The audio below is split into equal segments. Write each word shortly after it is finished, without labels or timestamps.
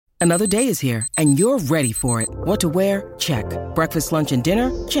Another day is here, and you're ready for it. What to wear? Check. Breakfast, lunch, and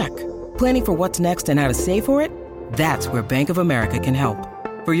dinner? Check. Planning for what's next and how to save for it? That's where Bank of America can help.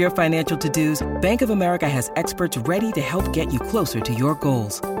 For your financial to-dos, Bank of America has experts ready to help get you closer to your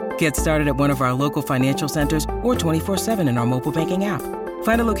goals. Get started at one of our local financial centers or 24/7 in our mobile banking app.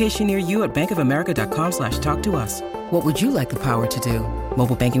 Find a location near you at bankofamerica.com/talktous. What would you like the power to do?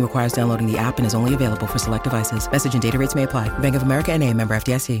 Mobile banking requires downloading the app and is only available for select devices. Message and data rates may apply. Bank of America N.A., member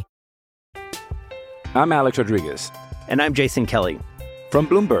FDIC. I'm Alex Rodriguez. And I'm Jason Kelly. From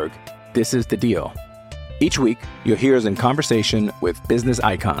Bloomberg, this is The Deal. Each week, you'll hear us in conversation with business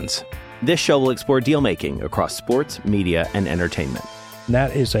icons. This show will explore deal-making across sports, media, and entertainment.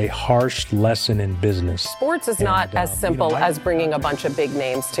 That is a harsh lesson in business. Sports is not as simple as bringing a bunch of big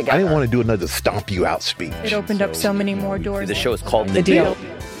names together. I didn't want to do another stomp you out speech. It opened up so many more doors. The show is called The Deal.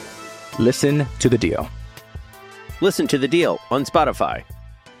 Listen to The Deal. Listen to The Deal on Spotify.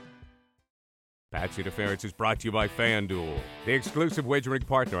 Pat's Interference is brought to you by FanDuel, the exclusive wagering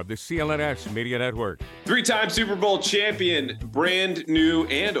partner of the CLNS Media Network. Three-time Super Bowl champion, brand new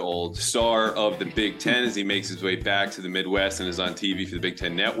and old star of the Big Ten as he makes his way back to the Midwest and is on TV for the Big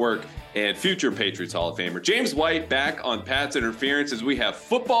Ten Network, and future Patriots Hall of Famer James White back on Pat's Interference as we have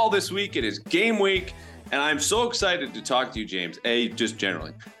football this week. It is game week, and I'm so excited to talk to you, James, A, just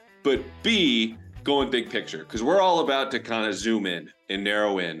generally, but B, going big picture, because we're all about to kind of zoom in and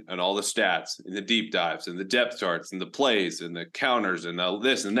narrow in on all the stats and the deep dives and the depth charts and the plays and the counters and the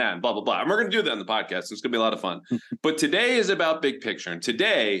this and that and blah, blah, blah. And we're going to do that on the podcast. So it's going to be a lot of fun. But today is about big picture. And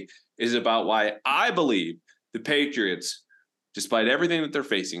today is about why I believe the Patriots, despite everything that they're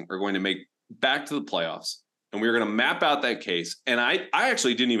facing, are going to make back to the playoffs. And we're going to map out that case. And I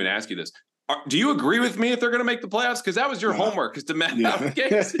actually didn't even ask you this. Do you agree with me if they're going to make the playoffs? Because that was your homework, is to map out the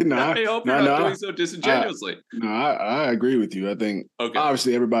case. I hope you're not doing so disingenuously. I agree with you. I think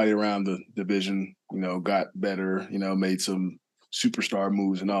obviously everybody around the division, got better, made some superstar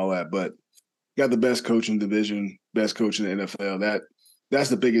moves and all that. But got the best coach in the division, best coach in the NFL. That's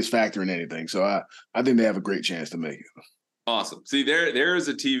the biggest factor in anything. So I think they have a great chance to make it. Awesome. See, there is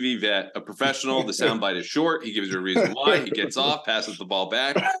a TV vet, a professional. The soundbite is short. He gives you a reason why. He gets off, passes the ball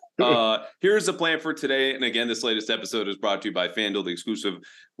back. Here's the plan for today. And again, this latest episode is brought to you by FanDuel, the exclusive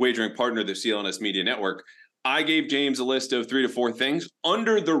wagering partner of the CLNS Media Network. I gave James a list of 3 to 4 things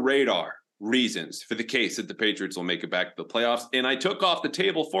under the radar reasons for the case that the Patriots will make it back to the playoffs. And I took off the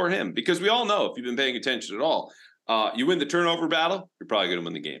table for him because we all know, if you've been paying attention at all, you win the turnover battle, you're probably going to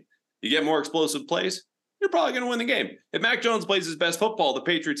win the game. You get more explosive plays, you're probably going to win the game. If Mac Jones plays his best football, the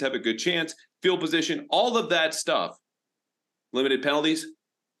Patriots have a good chance. Field position, all of that stuff. Limited penalties,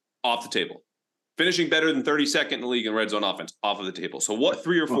 off the table. Finishing better than 32nd in the league in red zone offense, off of the table. So what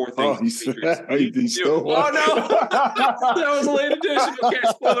 3 or 4 things? No. That was a late edition. Okay,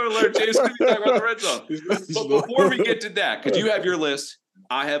 spoiler alert. James going to be talking about the red zone. But before we get to that, because you have your list,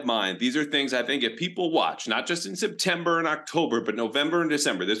 I have mine. These are things I think if people watch, not just in September and October, but November and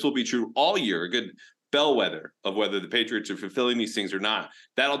December, this will be true all year. A good bellwether of whether the Patriots are fulfilling these things or not.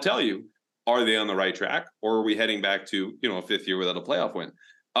 That'll tell you, are they on the right track, or are we heading back to, a 5th year without a playoff win?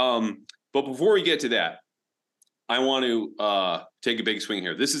 But before we get to that, I want to take a big swing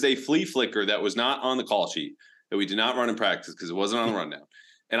here. This is a flea flicker that was not on the call sheet, that we did not run in practice because it wasn't on the rundown.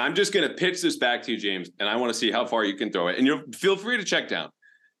 And I'm just going to pitch this back to you, James, and I want to see how far you can throw it. And you'll feel free to check down.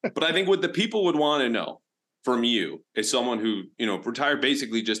 But I think what the people would want to know from you as someone who, retired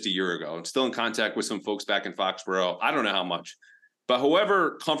basically just a year ago and still in contact with some folks back in Foxborough. I don't know how much, but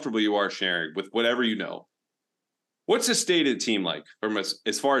however comfortable you are sharing with whatever you know, what's the state of the team like from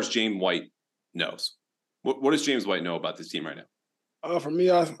as far as James White knows? What does James White know about this team right now? For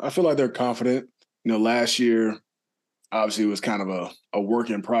me, I feel like they're confident. Last year, obviously, it was kind of a work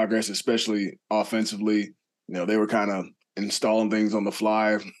in progress, especially offensively. They were kind of installing things on the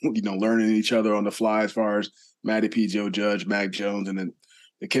fly, learning each other on the fly as far as Matty P, Joe Judge, Mac Jones, and then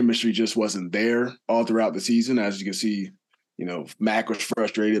the chemistry just wasn't there all throughout the season. As you can see, Mac was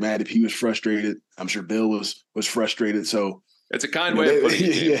frustrated, Matty P was frustrated. I'm sure Bill was frustrated. So it's a kind way of putting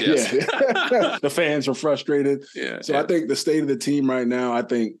it. Yeah. The fans were frustrated. I think the state of the team right now, I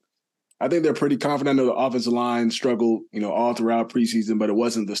think they're pretty confident. I know the offensive line struggled, all throughout preseason, but it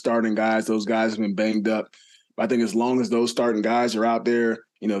wasn't the starting guys. Those guys have been banged up. I think as long as those starting guys are out there,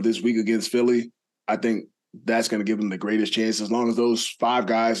 this week against Philly, I think that's going to give them the greatest chance. As long as those 5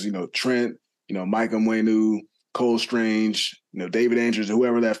 guys, Trent, Mike Onwenu, Cole Strange, David Andrews,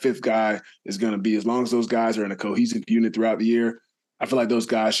 whoever that 5th guy is going to be, as long as those guys are in a cohesive unit throughout the year, I feel like those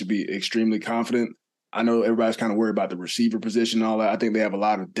guys should be extremely confident. I know everybody's kind of worried about the receiver position and all that. I think they have a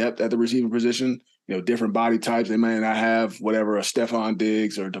lot of depth at the receiver position, different body types. They may not have whatever a Stephon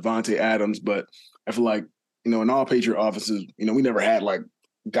Diggs or Devontae Adams, but I feel like, in all Patriot offenses, we never had like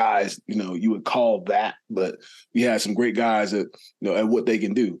guys, you would call that, but we had some great guys at what they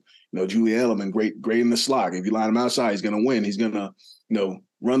can do. Julian Edelman, great in the slot. If you line him outside, he's going to win. He's going to,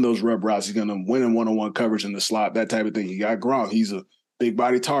 run those rub routes. He's going to win in one-on-one coverage in the slot, that type of thing. You got Gronk. He's a big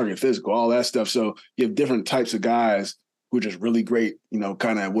body target, physical, all that stuff. So you have different types of guys who are just really great,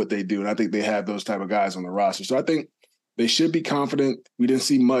 kind of at what they do. And I think they have those type of guys on the roster. So I think they should be confident. We didn't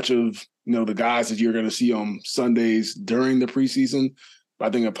see much of, the guys that you're going to see on Sundays during the preseason. But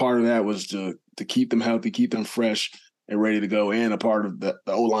I think a part of that was to keep them healthy, keep them fresh and ready to go. And a part of the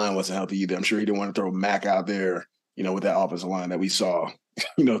O-line wasn't healthy either. I'm sure he didn't want to throw Mac out there, with that offensive line that we saw,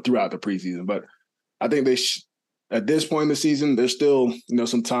 throughout the preseason. But I think at this point in the season, there's still,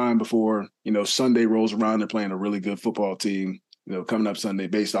 some time before, Sunday rolls around. They're playing a really good football team, coming up Sunday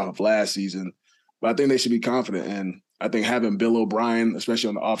based off of last season. But I think they should be confident. And I think having Bill O'Brien, especially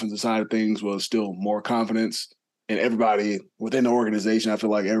on the offensive side of things, will instill more confidence in everybody within the organization. I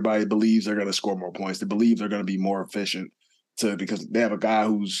feel like everybody believes they're going to score more points. They believe they're going to be more efficient because they have a guy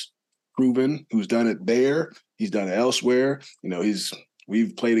who's proven, who's done it there. He's done it elsewhere.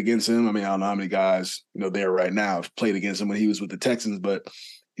 We've played against him. I mean, I don't know how many guys, there right now have played against him when he was with the Texans, but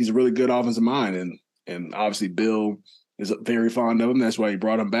he's a really good offensive mind. And obviously Bill is very fond of him. That's why he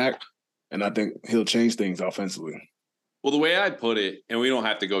brought him back. And I think he'll change things offensively. Well, the way I put it, and we don't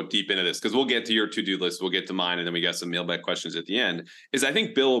have to go deep into this because we'll get to your to-do list, we'll get to mine, and then we got some mailbag questions at the end, is I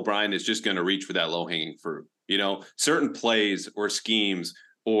think Bill O'Brien is just going to reach for that low-hanging fruit. Certain plays or schemes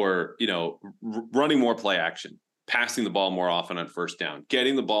or, running more play action, passing the ball more often on first down,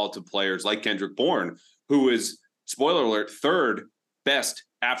 getting the ball to players like Kendrick Bourne, who is, spoiler alert, third best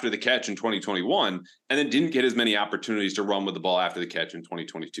after the catch in 2021, and then didn't get as many opportunities to run with the ball after the catch in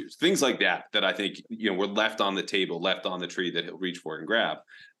 2022. Things like that I think, were left on the table, left on the tree that he'll reach for and grab.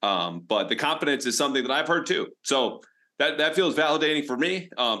 But the confidence is something that I've heard too. So that feels validating for me.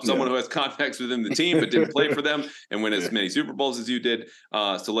 Someone who has contacts within the team but didn't play for them and win as many Super Bowls as you did.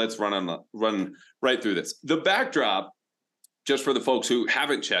 So let's run right through this. The backdrop, just for the folks who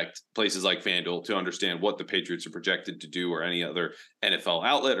haven't checked places like FanDuel to understand what the Patriots are projected to do or any other NFL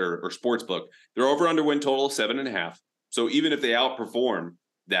outlet or sports book, their over-under win total is 7.5. So even if they outperform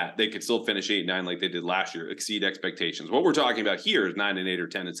that, they could still finish 8-9 like they did last year, exceed expectations. What we're talking about here is 9-8 or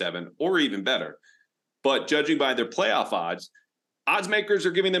 10-7 or even better. But judging by their playoff odds makers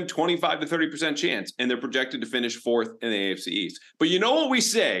are giving them 25 to 30% chance, and they're projected to finish fourth in the AFC East. But you know what we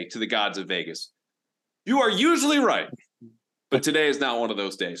say to the gods of Vegas? You are usually right. But today is not one of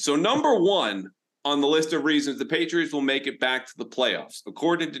those days. So number one on the list of reasons the Patriots will make it back to the playoffs,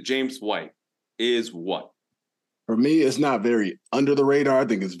 according to James White, is what? For me, it's not very under the radar. I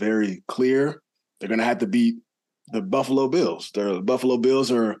think it's very clear. They're going to have to beat the Buffalo Bills. The Buffalo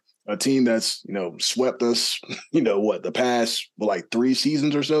Bills are a team that's, swept us, the past, 3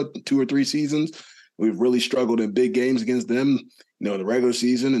 seasons or so, 2 or 3 seasons. We've really struggled in big games against them, in the regular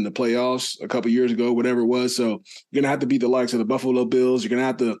season and the playoffs a couple years ago, whatever it was. So you're going to have to beat the likes of the Buffalo Bills. You're going to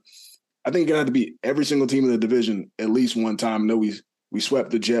have to, I think you're going to have to beat every single team in the division at least one time. I know we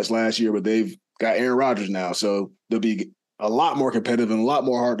swept the Jets last year, but they've got Aaron Rodgers now. So they'll be a lot more competitive and a lot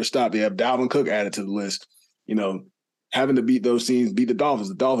more hard to stop. They have Dalvin Cook added to the list, having to beat those teams, beat the Dolphins.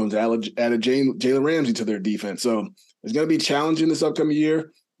 The Dolphins added Jalen Ramsey to their defense. So it's going to be challenging this upcoming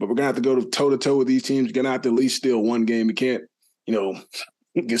year, but we're going to have to go toe-to-toe with these teams. You're going to have to at least steal one game. You can't,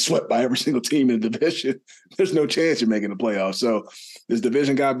 get swept by every single team in the division. There's no chance you're making the playoffs. So this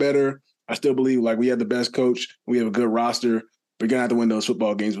division got better. I still believe we have the best coach. We have a good roster. We're going to have to win those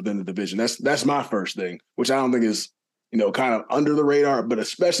football games within the division. That's my first thing, which I don't think is, kind of under the radar, but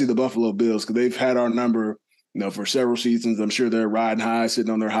especially the Buffalo Bills, because they've had our number, for several seasons. I'm sure they're riding high,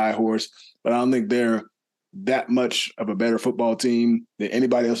 sitting on their high horse, but I don't think they're that much of a better football team than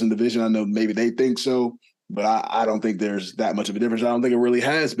anybody else in the division. I know maybe they think so, but I don't think there's that much of a difference. I don't think it really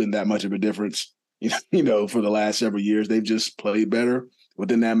has been that much of a difference, for the last several years. They've just played better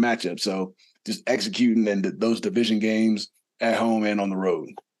within that matchup. So just executing in those division games at home and on the road.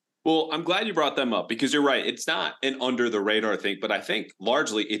 Well, I'm glad you brought them up because you're right. It's not an under the radar thing, but I think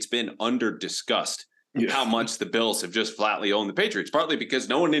largely it's been under discussed. How much the Bills have just flatly owned the Patriots, partly because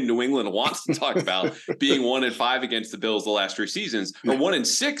no one in New England wants to talk about being 1-5 against the Bills the last 3 seasons, or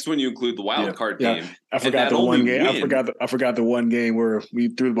 1-6 when you include the wild card game. I forgot the one game. I forgot the one game where we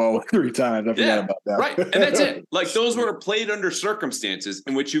threw the ball 3 times. I forgot about that. Right, and that's it. Those were played under circumstances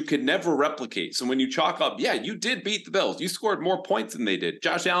in which you could never replicate. So when you chalk up, you did beat the Bills. You scored more points than they did.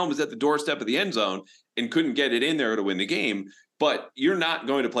 Josh Allen was at the doorstep of the end zone and couldn't get it in there to win the game. but you're not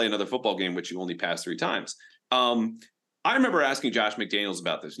going to play another football game which you only passed 3 times. I remember asking Josh McDaniels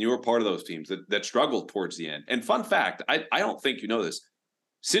about this, and you were part of those teams that struggled towards the end. And fun fact, I don't think you know this.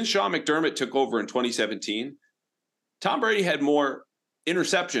 Since Sean McDermott took over in 2017, Tom Brady had more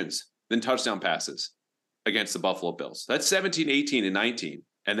interceptions than touchdown passes against the Buffalo Bills. That's 17, 18, and 19.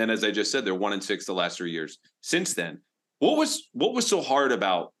 And then, as I just said, they're 1-6 the last 3 years since then. What was so hard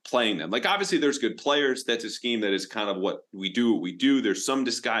about playing them? Like, obviously, there's good players. That's a scheme that is kind of what we do. There's some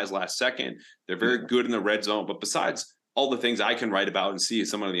disguise last second. They're very good in the red zone. But besides all the things I can write about and see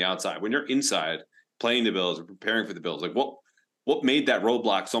as someone on the outside, when you're inside playing the Bills or preparing for the Bills, like what made that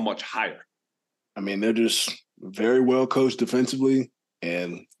roadblock so much higher? I mean, they're just very well coached defensively.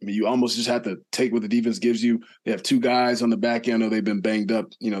 And I mean, you almost just have to take what the defense gives you. They have 2 guys on the back end. I know they've been banged up,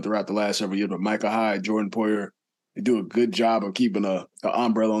 throughout the last several years, but Micah Hyde, Jordan Poyer, they do a good job of keeping an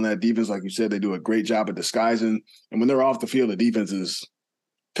umbrella on that defense. Like you said, they do a great job of disguising. And when they're off the field, the defense is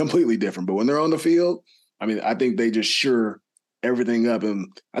completely different. But when they're on the field, I mean, I think they just shore everything up. And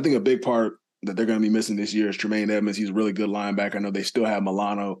I think a big part that they're going to be missing this year is Tremaine Edmonds. He's a really good linebacker. I know they still have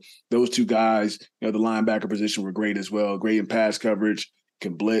Milano. Those 2 guys, the linebacker position were great as well. Great in pass coverage,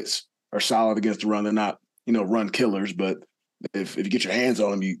 can blitz, are solid against the run. They're not, run killers, but if you get your hands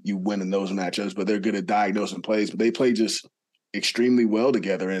on them, you win in those matchups. But they're good at diagnosing plays. But they play just extremely well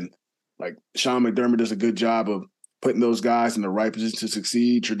together. And like Sean McDermott does a good job of putting those guys in the right position to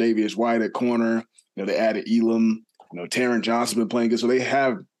succeed. Tre'Davious White at corner. They added Elam. Taron Johnson's been playing good. So they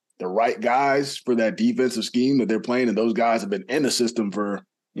have the right guys for that defensive scheme that they're playing. And those guys have been in the system for,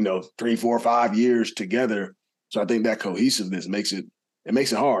 3, 4, 5 years together. So I think that cohesiveness makes it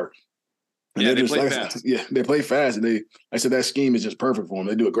hard. And they play fast. Yeah, they play fast. And I said that scheme is just perfect for them.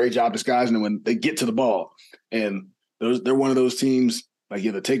 They do a great job disguising it when they get to the ball. And they're one of those teams, like,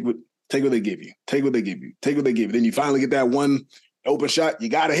 you have to take what they give you. Take what they give you. Take what they give you. Then you finally get that one open shot, you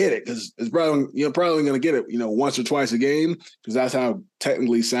got to hit it because it's probably going to get it, once or twice a game because that's how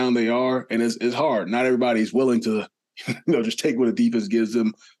technically sound they are. And it's hard. Not everybody's willing to, just take what the defense gives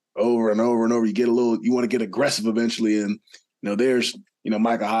them over and over and over. You want to get aggressive eventually. And, there's,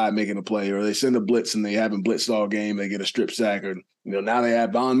 Micah Hyde making a play, or they send a blitz and they haven't blitzed all game. They get a strip sack, or, now they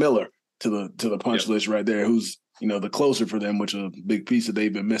add Von Miller to the punch list right there, who's, the closer for them, which is a big piece that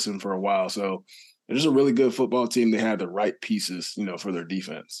they've been missing for a while. So, they're just a really good football team. They have the right pieces, for their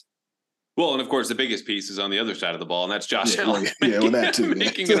defense. Well, and of course, the biggest piece is on the other side of the ball, and that's Josh Allen that too,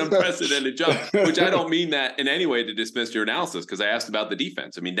 making an unprecedented jump, which I don't mean that in any way to dismiss your analysis because I asked about the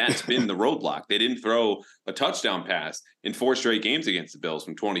defense. I mean, that's been the roadblock. They didn't throw a touchdown pass in 4 straight games against the Bills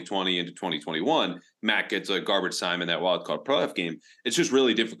from 2020 into 2021. Matt gets a garbage time in that wild card playoff game. It's just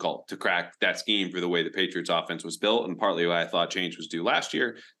really difficult to crack that scheme for the way the Patriots offense was built, and partly why I thought change was due last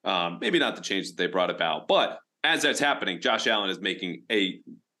year. Maybe not the change that they brought about, but as that's happening, Josh Allen is making a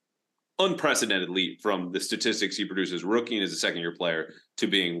unprecedented leap from the statistics he produces rookie and as a second-year player to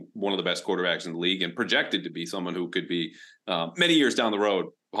being one of the best quarterbacks in the league and projected to be someone who could be many years down the road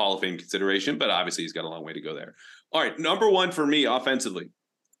Hall of Fame consideration, but obviously he's got a long way to go there. All right, number 1 for me offensively,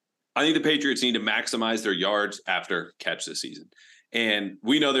 I think the Patriots need to maximize their yards after catch this season. And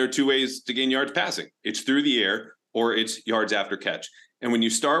we know there are 2 ways to gain yards passing. It's through the air or it's yards after catch. And when you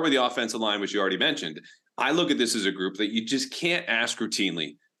start with the offensive line, which you already mentioned, I look at this as a group that you just can't ask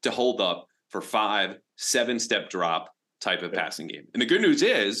routinely to hold up for 5, 7-step drop type of passing game. And the good news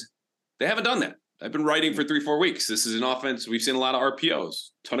is they haven't done that. I've been writing for 3-4 weeks. This is an offense. We've seen a lot of RPOs,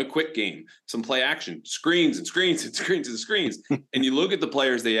 ton of quick game, some play action, screens and screens and screens and screens. And you look at the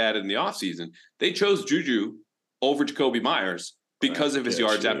players they added in the offseason, they chose Juju over Jacoby Myers because of his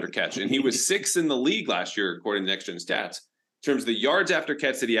yards after catch. And he was 6th in the league last year, according to Next Gen Stats, in terms of the yards after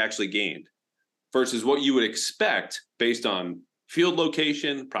catch that he actually gained versus what you would expect based on field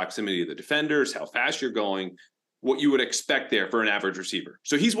location, proximity to the defenders, how fast you're going, what you would expect there for an average receiver.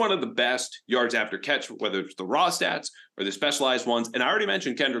 So he's one of the best yards after catch, whether it's the raw stats or the specialized ones. And I already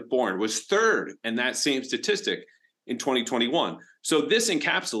mentioned Kendrick Bourne was 3rd in that same statistic in 2021. So this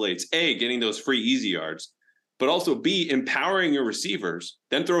encapsulates A, getting those free easy yards, but also B, empowering your receivers,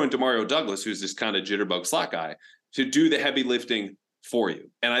 then throw in Demario Douglas, who's this kind of jitterbug slot guy, to do the heavy lifting for you.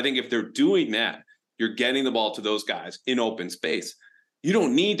 And I think if they're doing that, you're getting the ball to those guys in open space. You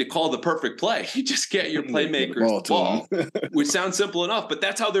don't need to call the perfect play. You just get your playmakers the ball, which sounds simple enough, but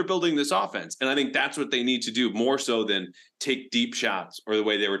that's how they're building this offense. And I think that's what they need to do more so than take deep shots or the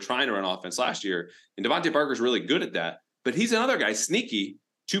way they were trying to run offense last year. And Devontae Parker's really good at that, but he's another guy, sneaky,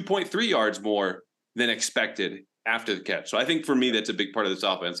 2.3 yards more than expected after the catch. So I think for me, that's a big part of this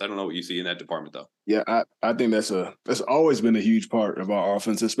offense. I don't know what you see in that department, though. Yeah, I think that's always been a huge part of our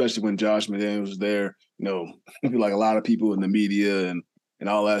offense, especially when Josh McDaniels was there. Like a lot of people in the media and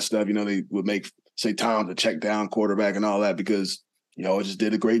all that stuff, they would say Tom the check down quarterback and all that because, it just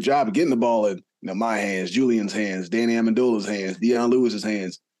did a great job of getting the ball in my hands, Julian's hands, Danny Amendola's hands, Deion Lewis's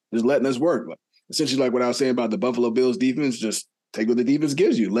hands, just letting us work. Essentially, like what I was saying about the Buffalo Bills defense, just take what the defense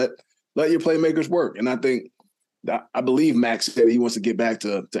gives you. Let your playmakers work. And I believe Mac said he wants to get back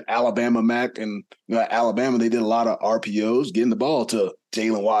to Alabama Mac. And at Alabama, they did a lot of RPOs, getting the ball to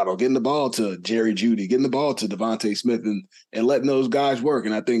Jalen Waddle, getting the ball to Jerry Jeudy, getting the ball to Devontae Smith and letting those guys work.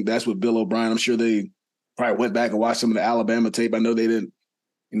 And I think that's what Bill O'Brien, I'm sure they probably went back and watched some of the Alabama tape. I know they didn't,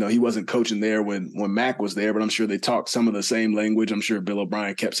 he wasn't coaching there when Mac was there, but I'm sure they talked some of the same language. I'm sure Bill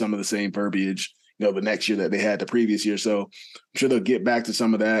O'Brien kept some of the same verbiage, the next year that they had the previous year. So I'm sure they'll get back to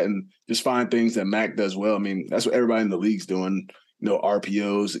some of that and just find things that Mac does well. I mean, that's what everybody in the league's doing,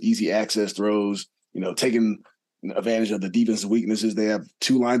 RPOs, easy access throws, taking advantage of the defensive weaknesses. They have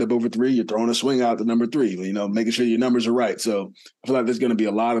 2 lined up over 3. You're throwing a swing out to number 3, making sure your numbers are right. So I feel like there's going to be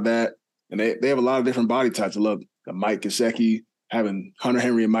a lot of that. And they have a lot of different body types. I love Mike Gesicki. Having Hunter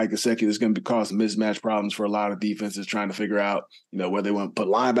Henry and Mike Gesicki is going to cause mismatch problems for a lot of defenses trying to figure out, whether they want to put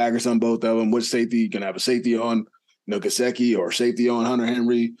linebackers on both of them, which safety you can have a safety on, Gesicki or safety on Hunter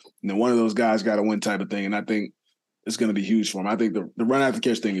Henry. One of those guys got to win type of thing. And I think it's going to be huge for him. I think the run after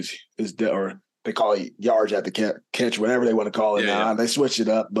catch thing is or they call it yards after catch, whatever they want to call it now. Yeah. They switched it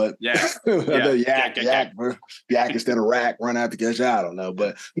up, but yak instead of rack, run after catch. I don't know,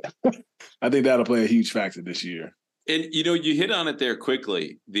 but I think that'll play a huge factor this year. And, you hit on it there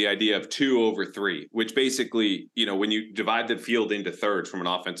quickly, the idea of 2 over 3, which basically, when you divide the field into thirds from an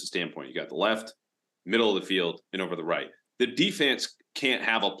offensive standpoint, you got the left, middle of the field, and over the right. The defense can't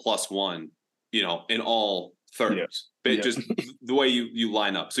have a +1, in all thirds, but just the way you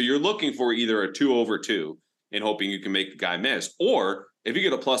line up. So you're looking for either a 2 over 2 and hoping you can make the guy miss, or if you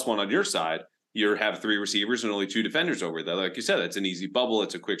get a +1 on your side, you have 3 receivers and only 2 defenders over there. Like you said, that's an easy bubble.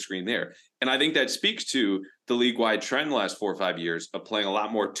 It's a quick screen there. And I think that speaks to the league-wide trend the last 4 or 5 years of playing a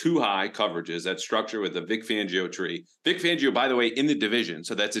lot more too-high coverages, that structure with the Vic Fangio tree. Vic Fangio, by the way, in the division.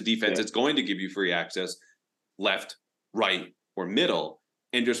 So that's a defense that's going to give you free access left, right, or middle,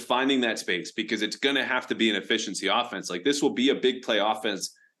 and just finding that space because it's going to have to be an efficiency offense. Like this will be a big play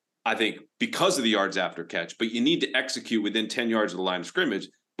offense, I think, because of the yards after catch. But you need to execute within 10 yards of the line of scrimmage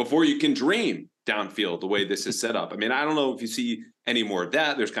before you can dream downfield the way this is set up. I mean, I don't know if you see any more of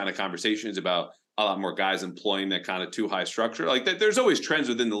that. There's kind of conversations about a lot more guys employing that kind of too high structure. Like that, there's always trends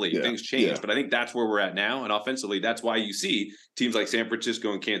within the league. Things change, but I think that's where we're at now. And offensively, that's why you see teams like San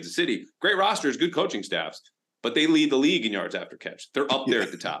Francisco and Kansas City, great rosters, good coaching staffs, but they lead the league in yards after catch. They're up there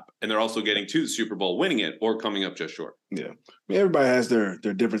at the top, and they're also getting to the Super Bowl, winning it, or coming up just short. Yeah. I mean, everybody has their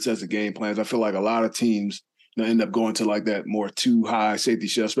different sets of game plans. I feel like a lot of teams end up going to like that more too high safety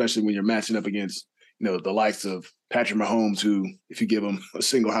shell, especially when you're matching up against, the likes of Patrick Mahomes, who, if you give him a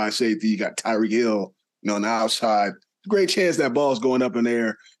single high safety, you got Tyreek Hill, on the outside. Great chance that ball's going up in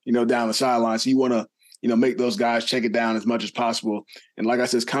there, down the sideline. So you want to, make those guys check it down as much as possible. And like I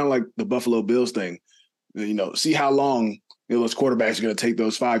said, it's kind of like the Buffalo Bills thing. See how long those quarterbacks are going to take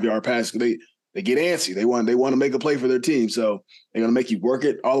those 5-yard passes. They get antsy. They want to make a play for their team. So they're going to make you work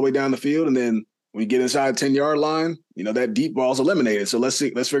it all the way down the field, and then when you get inside the 10-yard line, that deep ball's eliminated. So let's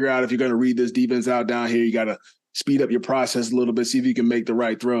figure out if you're going to read this defense out down here. You got to speed up your process a little bit, see if you can make the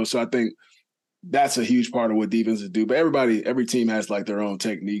right throw. So I think that's a huge part of what defenses do. But every team has like their own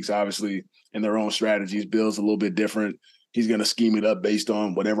techniques, obviously, and their own strategies. Bill's a little bit different. He's going to scheme it up based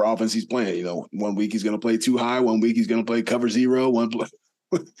on whatever offense he's playing. 1 week he's going to play too high. 1 week he's going to play cover 0. 1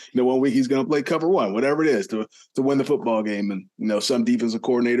 week he's going to play cover 1, whatever it is to win the football game. And, some defensive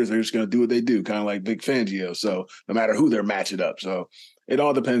coordinators are just going to do what they do, kind of like Vic Fangio. So no matter who they're matching up. So it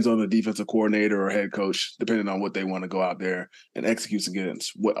all depends on the defensive coordinator or head coach, depending on what they want to go out there and execute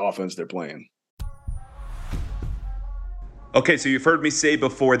against what offense they're playing. Okay, so you've heard me say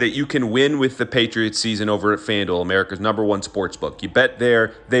before that you can win with the Patriots season over at FanDuel, America's #1 sportsbook. You bet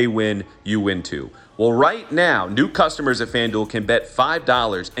there, they win, you win too. Well, right now, new customers at FanDuel can bet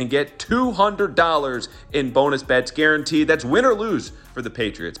 $5 and get $200 in bonus bets guaranteed. That's win or lose for the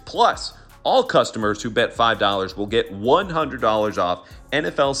Patriots. Plus, All customers who bet $5 will get $100 off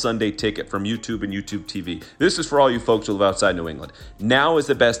NFL Sunday Ticket from YouTube and YouTube TV. This is for all you folks who live outside New England. Now is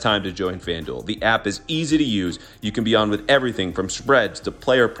the best time to join FanDuel. The app is easy to use. You can be on with everything from spreads to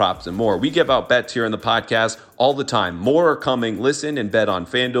player props and more. We give out bets here on the podcast all the time. More are coming. Listen and bet on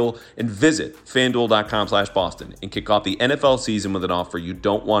FanDuel and visit FanDuel.com/Boston and kick off the NFL season with an offer you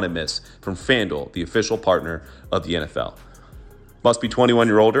don't want to miss from FanDuel, the official partner of the NFL. Must be 21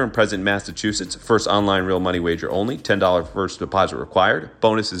 or older and present in Massachusetts. First online real money wager only. $10 first deposit required.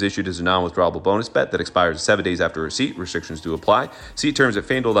 Bonus is issued as a non-withdrawable bonus bet that expires 7 days after receipt. Restrictions do apply. See terms at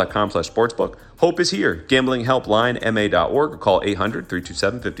FanDuel.com/sportsbook. Hope is here. Gambling helpline ma.org or call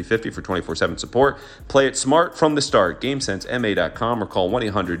 800-327-5050 for 24/7 support. Play it smart from the start. GameSenseMA.com or call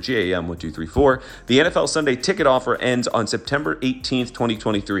 1-800-GAM-1234. The NFL Sunday Ticket offer ends on September 18th,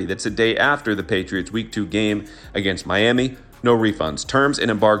 2023. That's the day after the Patriots Week 2 game against Miami. No refunds. Terms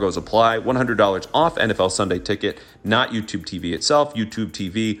and embargoes apply. $100 off NFL Sunday Ticket, not YouTube TV itself. YouTube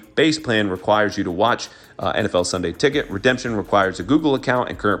TV base plan requires you to watch NFL Sunday Ticket. Redemption requires a Google account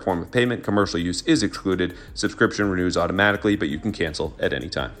and current form of payment. Commercial use is excluded. Subscription renews automatically, but you can cancel at any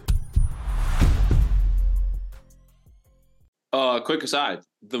time. Quick aside,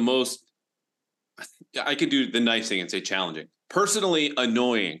 I could do the nice thing and say challenging. Personally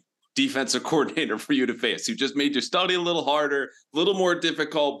annoying defensive coordinator for you to face, who just made you study a little harder, a little more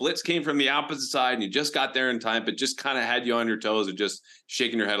difficult. Blitz came from the opposite side and you just got there in time, but just kind of had you on your toes and just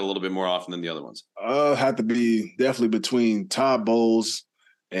shaking your head a little bit more often than the other ones? Had to be definitely between Todd Bowles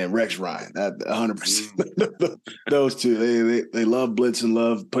and Rex Ryan. That 100%. Those two, they love blitz and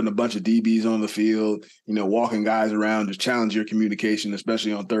love putting a bunch of DBs on the field, walking guys around, just challenge your communication,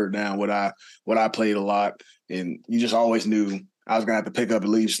 especially on third down. What I played a lot, and you just always knew I was going to have to pick up at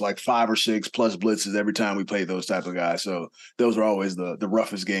least like 5 or 6 plus blitzes every time we played those type of guys. So those were always the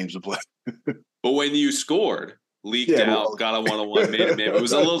roughest games to play. But when you scored, leaked out, got a one-on-one, made it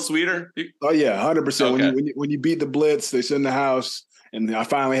was a little sweeter? Oh, yeah, 100%. Okay. When you beat the blitz, they send the house, and I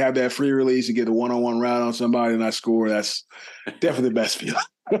finally have that free release and get a one-on-one route on somebody and I score. That's definitely the best feeling.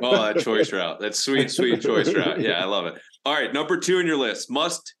 Oh, that choice route. That sweet choice route. Yeah, I love it. All right, number 2 in your list.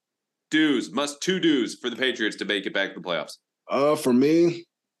 Must-to-dos for the Patriots to make it back to the playoffs. For me,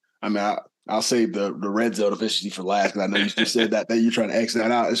 I mean, I'll save the red zone efficiency for last because I know you just said that you're trying to X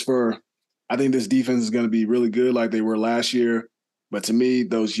that out. I think this defense is going to be really good like they were last year. But to me,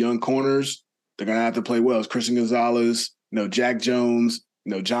 those young corners, they're going to have to play well. It's Christian Gonzalez, Jack Jones,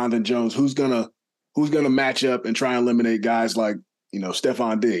 Jonathan Jones. Who's gonna match up and try and eliminate guys like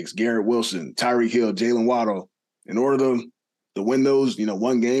Stephon Diggs, Garrett Wilson, Tyreek Hill, Jalen Waddle. In order to win those,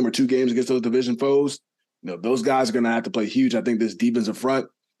 one game or 2 games against those division foes, those guys are going to have to play huge. I think this defensive front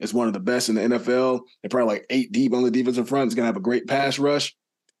is one of the best in the NFL. They're probably like 8 deep on the defensive front. It's going to have a great pass rush,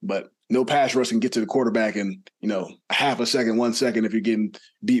 but no pass rush can get to the quarterback in, a half a second, 1 second if you're getting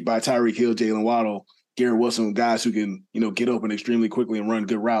beat by Tyreek Hill, Jalen Waddle, Garrett Wilson, guys who can, get open extremely quickly and run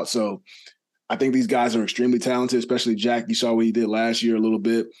good routes. So I think these guys are extremely talented, especially Jack. You saw what he did last year a little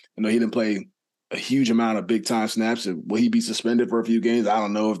bit. He didn't play a huge amount of big-time snaps. Will he be suspended for a few games? I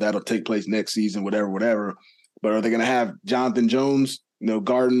don't know if that'll take place next season, whatever. But are they going to have Jonathan Jones,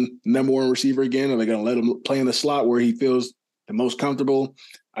 guarding number 1 receiver again? Are they going to let him play in the slot where he feels the most comfortable?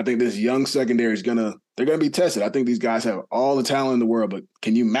 I think this young secondary they're going to be tested. I think these guys have all the talent in the world, but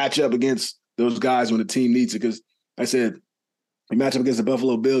can you match up against those guys when the team needs it? Because I said, you match up against the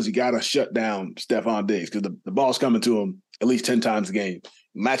Buffalo Bills, you got to shut down Stephon Diggs because the ball's coming to him at least 10 times a game.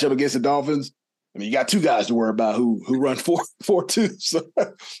 Match up against the Dolphins, I mean, you got 2 guys to worry about who run 4-2. So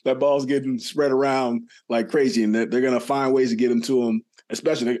that ball's getting spread around like crazy, and they're going to find ways to get him to him.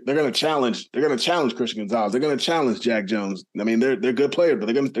 Especially, they're going to challenge. They're going to challenge Christian Gonzalez. They're going to challenge Jack Jones. I mean, they're good players, but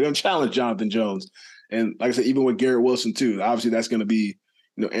they're going to challenge Jonathan Jones. And like I said, even with Garrett Wilson too, obviously that's going to be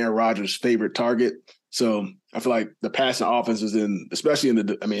Aaron Rodgers' favorite target. So I feel like the passing offenses especially in the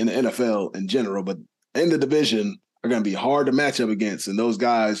NFL in general, but in the division are going to be hard to match up against, and those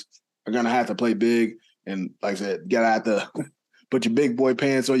guys are going to have to play big. And like I said, you got to have to put your big boy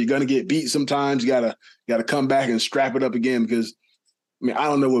pants on. You're going to get beat sometimes. You got to come back and strap it up again because, I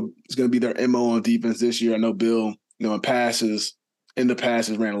don't know what is going to be their MO on defense this year. I know Bill, in the passes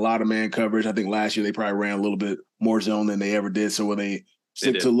ran a lot of man coverage. I think last year they probably ran a little bit more zone than they ever did. So will they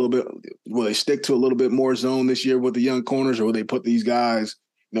stick to a little bit more zone this year with the young corners, or will they put these guys,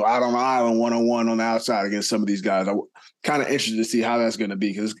 out on the island one-on-one on the outside against some of these guys? I'm kind of interested to see how that's going to be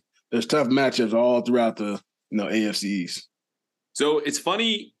because there's tough matchups all throughout the AFC East. So it's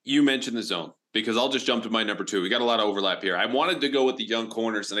funny you mentioned the zone because I'll just jump to my number 2. We got a lot of overlap here. I wanted to go with the young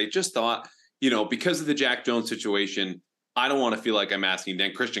corners, and I just thought, because of the Jack Jones situation, I don't want to feel like I'm asking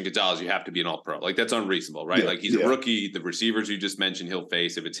then Christian Gonzalez, you have to be an all-pro. Like, that's unreasonable, right? Yeah, like, he's a rookie. The receivers you just mentioned he'll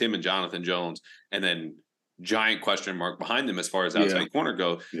face, if it's him and Jonathan Jones, and then giant question mark behind them as far as outside corner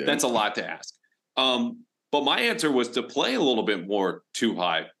go, that's a lot to ask. But my answer was to play a little bit more too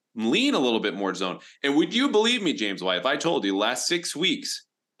high, lean a little bit more zone. And would you believe me, James White, if I told you last 6 weeks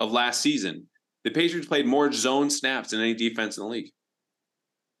of last season, the Patriots played more zone snaps than any defense in the league?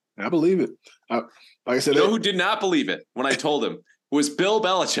 I believe it. Like I said, who did not believe it when I told him was Bill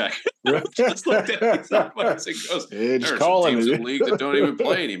Belichick. Just looked at me and goes, just there's calling teams it. in the league that don't even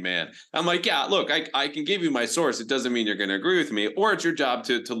play any man. I'm like, yeah, look, I can give you my source. It doesn't mean you're going to agree with me, or it's your job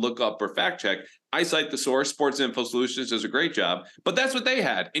to look up or fact check. I cite the source. Sports Info Solutions does a great job, but that's what they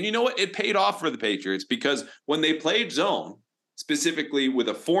had. And you know what? It paid off for the Patriots, because when they played zone, specifically with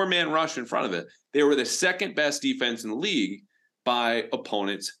a 4-man rush in front of it, they were the second best defense in the league by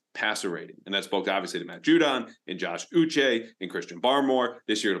opponents' passer rating. And that spoke obviously to Matt Judon and Josh Uche and Christian Barmore.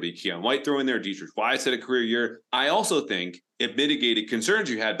 This year it'll be Keon White throwing there. Dietrich Weiss had a career year. I also think it mitigated concerns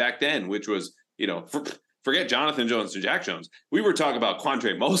you had back then, which was, forget Jonathan Jones and Jack Jones. We were talking about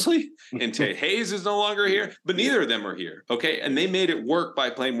Quandre Mosley and Tate Hayes is no longer here, but neither of them are here. Okay. And they made it work by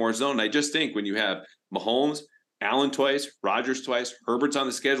playing more zone. And I just think when you have Mahomes, Allen twice, Rodgers twice, Herbert's on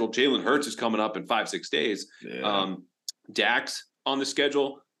the schedule, Jalen Hurts is coming up in 5-6 days. Dak's on the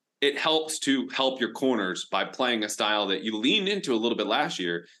schedule. It helps to help your corners by playing a style that you leaned into a little bit last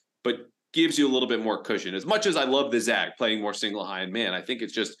year, but gives you a little bit more cushion. As much as I love the Zach playing more single high and man, I think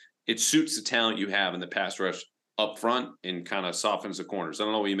it suits the talent you have in the pass rush up front and kind of softens the corners. I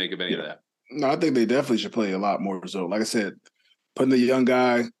don't know what you make of any of that. No, I think they definitely should play a lot more zone. Like I said, putting the young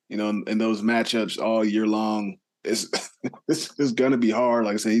guy, in those matchups all year long, it's going to be hard.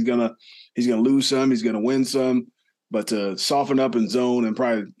 Like I said, he's gonna lose some, he's gonna win some. But to soften up in zone and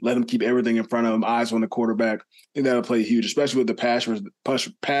probably let him keep everything in front of him, eyes on the quarterback, I think that'll play huge, especially with the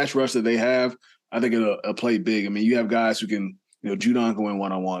pass rush that they have. I think it'll play big. I mean, you have guys who can, Judon can win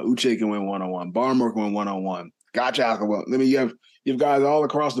one-on-one, Uche can win one-on-one, Barmore can win one-on-one, Gotcha can win. I mean, you have guys all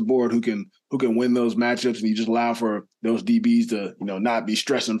across the board who can win those matchups, and you just allow for those DBs to, not be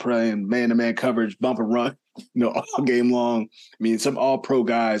stress and playing man-to-man coverage, bump and run, all game long. I mean, some all-pro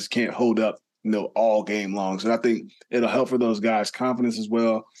guys can't hold up all game long. So I think it'll help for those guys' confidence as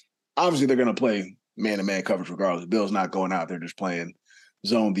well. Obviously, they're going to play man-to-man coverage regardless. Bill's not going out there just playing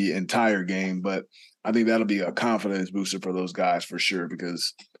zone the entire game. But I think that'll be a confidence booster for those guys for sure,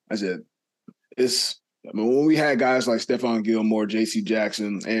 because I said when we had guys like Stephon Gilmore, J.C.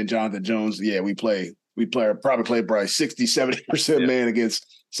 Jackson, and Jonathan Jones, we probably play 60-70% man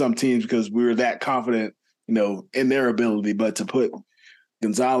against some teams because we were that confident, in their ability. But to put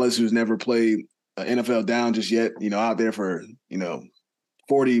Gonzalez, who's never played an NFL down just yet, out there for,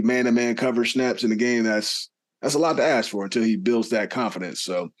 40 man-to-man coverage snaps in the game, that's a lot to ask for until he builds that confidence.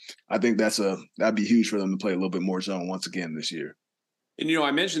 So I think that'd be huge for them to play a little bit more zone once again this year. And,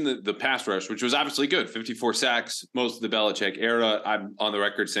 I mentioned the pass rush, which was obviously good. 54 sacks, most of the Belichick era. I'm on the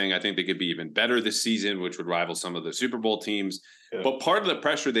record saying I think they could be even better this season, which would rival some of the Super Bowl teams. Yeah. But part of the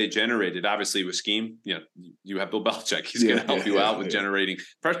pressure they generated, obviously, with scheme, you have Bill Belichick. He's going to help you out with generating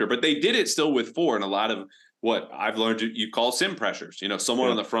pressure. But they did it still with 4, and a lot of what I've learned you call sim pressures. Someone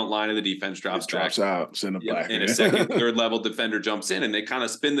on the front line of the defense drops out, send them back. And a second, third level defender jumps in, and they kind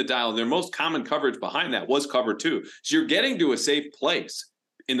of spin the dial. And their most common coverage behind that was cover 2. So you're getting to a safe place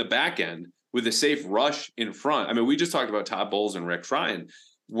in the back end with a safe rush in front. I mean, we just talked about Todd Bowles and Rex Ryan.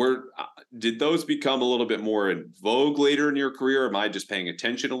 Did those become a little bit more in vogue later in your career? Am I just paying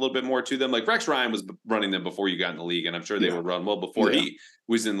attention a little bit more to them? Like Rex Ryan was running them before you got in the league, and I'm sure they would run well before he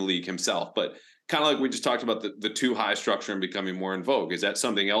was in the league himself. But kind of like we just talked about the too high structure and becoming more in vogue. Is that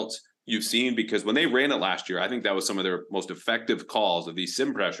something else you've seen? Because when they ran it last year, I think that was some of their most effective calls of these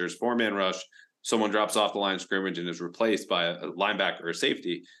sim pressures, 4-man rush, someone drops off the line of scrimmage and is replaced by a linebacker or a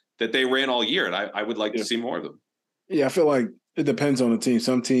safety that they ran all year. And I would like to see more of them. Yeah, I feel like it depends on the team.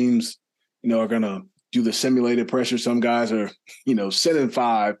 Some teams, are going to do the simulated pressure. Some guys are, sitting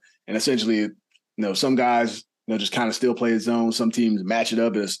 5, and essentially, some guys, just kind of still play his zone. Some teams match it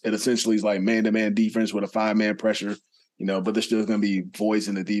up. It essentially is like man-to-man defense with a 5-man pressure, but there's still going to be voids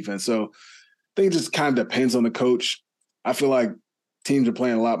in the defense. So I think it just kind of depends on the coach. I feel like teams are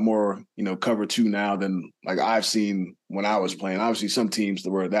playing a lot more, cover 2 now than like I've seen when I was playing. Obviously, some teams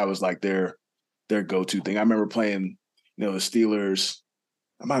where that was like their go-to thing. I remember playing, the Steelers.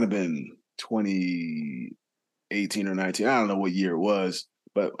 It might have been 2018 or 19. I don't know what year it was,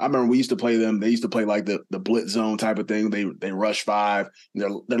 but I remember we used to play them. They used to play like the blitz zone type of thing. They rush 5. Their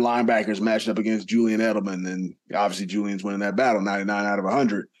linebackers matched up against Julian Edelman, and obviously Julian's winning that battle, 99 out of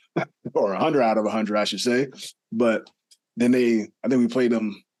 100, or 100 out of 100, I should say. But then I think we played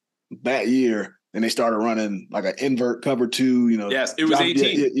them that year. And they started running like an invert cover 2, Yes, it was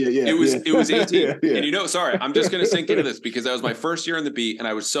 18. Yeah. It was 18. Yeah. And sorry, I'm just going to sink into this because that was my first year on the beat, and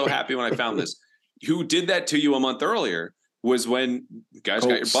I was so happy when I found this. Who did that to you a month earlier was when guys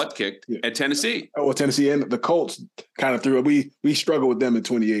Colts got your butt kicked at Tennessee. Oh, well, Tennessee and the Colts kind of threw it. We struggled with them in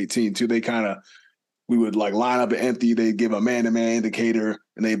 2018 too. We would like line up at empty. They give a man-to-man indicator,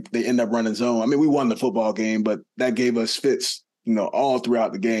 and they end up running zone. I mean, we won the football game, but that gave us fits, all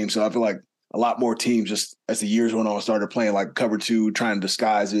throughout the game. So I feel like a lot more teams just as the years went on started playing like cover 2, trying to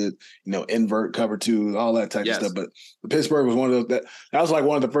disguise it, invert cover 2, all that type of stuff. But Pittsburgh was one of those that was like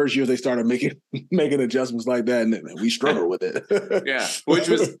one of the first years they started making adjustments like that, and we struggled with it. Yeah, which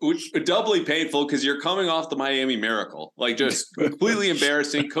was doubly painful because you're coming off the Miami Miracle, like just completely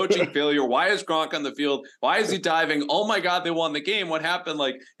embarrassing, coaching failure. Why is Gronk on the field? Why is he diving? Oh my God, they won the game. What happened?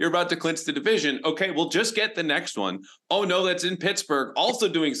 Like you're about to clinch the division. Okay, we'll just get the next one. Oh no, that's in Pittsburgh, also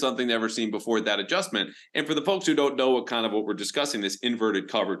doing something never seen before, that adjustment. And for the folks who don't know what we're discussing, this inverted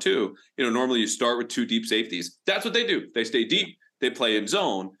cover 2, normally you start with 2 deep safeties. That's what they do. They stay deep. They play in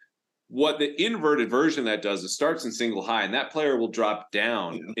zone. What the inverted version of that does is starts in single high, and that player will drop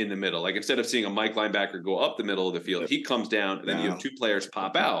down in the middle. Like instead of seeing a Mike linebacker go up the middle of the field, he comes down, and then you have 2 players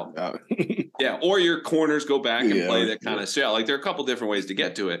pop out. Yeah, or your corners go back and play that kind of shell. Like there are a couple different ways to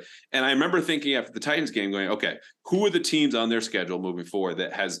get to it. And I remember thinking after the Titans game, going, okay, who are the teams on their schedule moving forward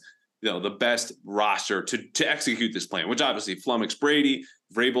that has the best roster to execute this plan, which obviously flummoxed Brady,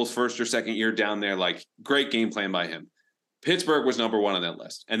 Vrabel's first or second year down there, like great game plan by him. Pittsburgh was number 1 on that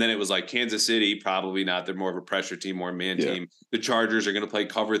list. And then it was like Kansas City, probably not. They're more of a pressure team, more man team. The Chargers are going to play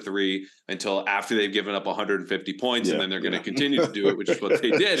cover 3 until after they've given up 150 points. And then they're going to continue to do it, which is what they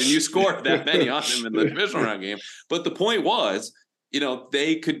did. And you scored that many on them in the divisional round game. But the point was,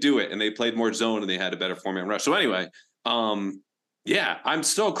 they could do it, and they played more zone, and they had a better format rush. So anyway, yeah, I'm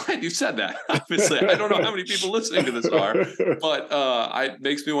so glad you said that. Obviously, I don't know how many people listening to this are, but it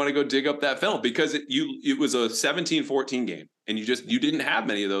makes me want to go dig up that film because it was a 17-14 game, and you didn't have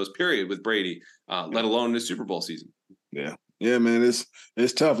many of those, period, with Brady, let alone the Super Bowl season. Yeah, man,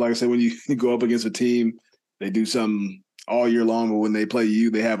 it's tough. Like I said, when you go up against a team, they do something all year long, but when they play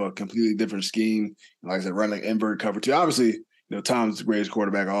you, they have a completely different scheme. Like I said, running invert cover 2. Obviously, Tom's the greatest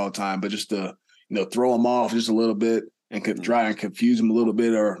quarterback of all time, but just to throw him off just a little bit and could try and confuse them a little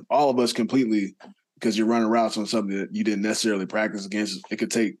bit, or all of us completely, because you're running routes on something that you didn't necessarily practice against. It could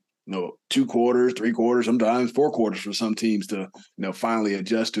take 2 quarters, 3 quarters, sometimes 4 quarters for some teams to finally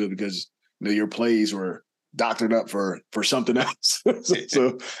adjust to it because your plays were doctored up for something else.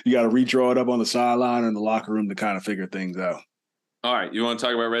 so you got to redraw it up on the sideline or in the locker room to kind of figure things out. All right, you want to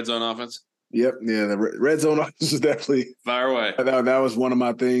talk about red zone offense? Yep, yeah, the red zone offense is definitely fire away. That was one of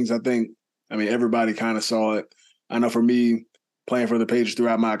my things. Everybody kind of saw it. I know for me, playing for the Patriots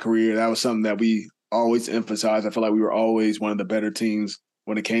throughout my career, that was something that we always emphasized. I feel like we were always one of the better teams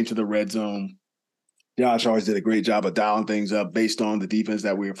when it came to the red zone. Josh always did a great job of dialing things up based on the defense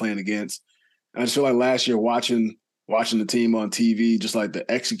that we were playing against. And I just feel like last year watching the team on TV, just like the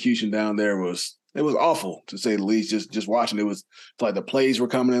execution down there was awful, to say the least. Just watching it was like the plays were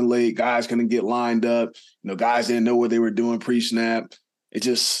coming in late, guys couldn't get lined up, guys didn't know what they were doing pre-snap. It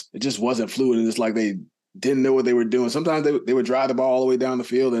just wasn't fluid, and it's like they didn't know what they were doing. Sometimes they would drive the ball all the way down the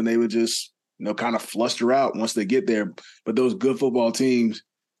field and they would just, kind of fluster out once they get there. But those good football teams,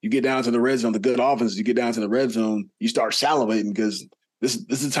 you get down to the red zone, the good offenses, you get down to the red zone, you start salivating because this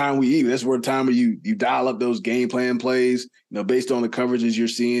is the time we eat. That's where the time where you dial up those game plan plays, based on the coverages you're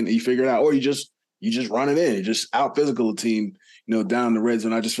seeing, and you figure it out, or you just run it in. You just out physical a team, down the red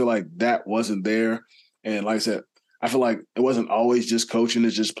zone. I just feel like that wasn't there. And like I said, I feel like it wasn't always just coaching.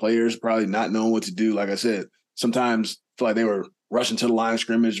 It's just players probably not knowing what to do. Like I said, sometimes I feel like they were rushing to the line of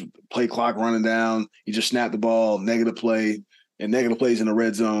scrimmage, play clock running down. You just snap the ball, negative play, and negative plays in the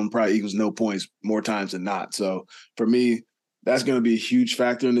red zone probably equals no points more times than not. So for me, that's going to be a huge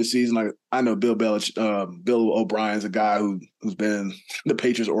factor in this season. Like I know Bill O'Brien's a guy who's been in the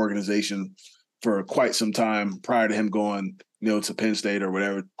Patriots organization for quite some time prior to him going, to Penn State or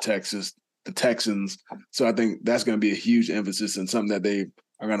whatever, Texas, the Texans. So I think that's going to be a huge emphasis and something that they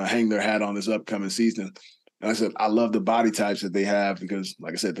are going to hang their hat on this upcoming season. And I said, I love the body types that they have because,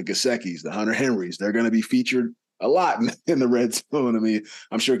 like I said, the Gesicki's, the Hunter Henrys, they're going to be featured a lot in the red zone. I mean,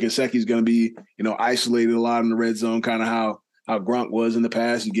 I'm sure Gesicki's going to be, isolated a lot in the red zone, kind of how Gronk was in the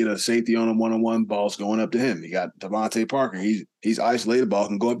past. You get a safety on him one-on-one, ball's going up to him. You got Devontae Parker. He's isolated, ball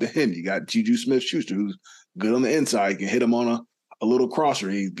can go up to him. You got Juju Smith-Schuster, who's good on the inside. You can hit him on a little crosser.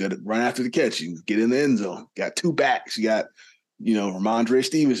 He's good at run after the catch. You can get in the end zone. Got 2 backs. You got Ramondre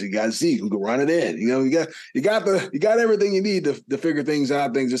Stevenson, you got Zeke who can run it in. You got everything you need to figure things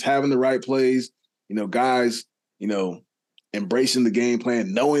out. Things just having the right plays. Guys, embracing the game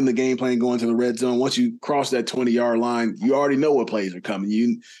plan, knowing the game plan going to the red zone. Once you cross that 20-yard line, you already know what plays are coming.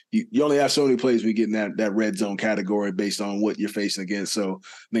 You only have so many plays when you get in that red zone category based on what you're facing against. So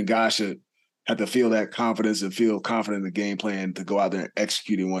I think guys should have to feel that confidence and feel confident in the game plan to go out there and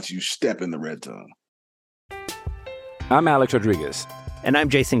execute it once you step in the red zone. I'm Alex Rodriguez. And I'm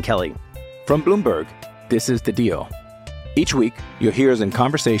Jason Kelly. From Bloomberg, this is The Deal. Each week, you'll hear us in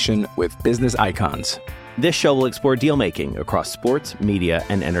conversation with business icons. This show will explore deal-making across sports, media,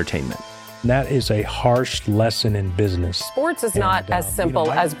 and entertainment. That is a harsh lesson in business. Sports is not as simple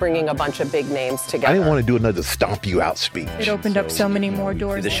as bringing a bunch of big names together. I didn't want to do another stomp you out speech. It opened up so many more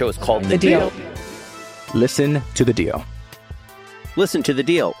doors. The show is called The Deal. Listen to The Deal. Listen to The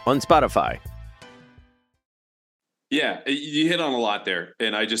Deal on Spotify. Yeah, you hit on a lot there.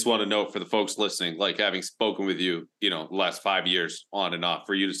 And I just want to note for the folks listening, like having spoken with you, the last 5 years on and off,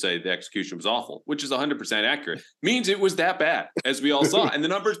 for you to say the execution was awful, which is 100% accurate, means it was that bad, as we all saw. And the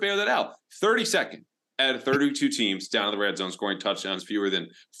numbers bear that out. 32nd out of 32 teams down in the red zone scoring touchdowns fewer than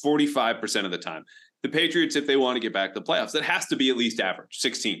 45% of the time. The Patriots, if they want to get back to the playoffs, that has to be at least average,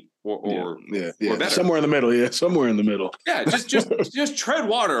 16 or better. Somewhere in the middle. Yeah, somewhere in the middle. Yeah, just tread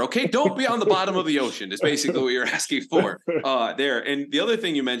water, okay? Don't be on the bottom of the ocean is basically what you're asking for there. And the other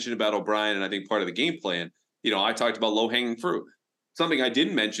thing you mentioned about O'Brien, and I think part of the game plan, I talked about low-hanging fruit. Something I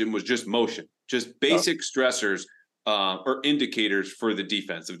didn't mention was just motion, just basic stressors or indicators for the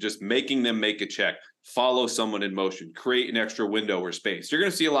defense of just making them make a check, follow someone in motion, create an extra window or space. You're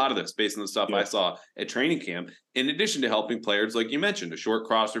going to see a lot of this based on the stuff I saw at training camp, in addition to helping players, like you mentioned, a short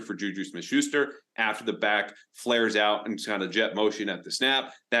crosser for Juju Smith-Schuster after the back flares out and kind of jet motion at the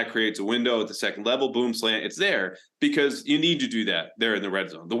snap. That creates a window at the second level, boom, slant. It's there because you need to do that there in the red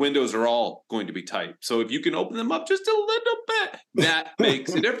zone. The windows are all going to be tight. So if you can open them up just a little bit, that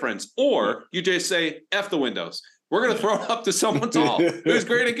makes a difference. Or you just say, F the windows. We're going to throw it up to someone tall who's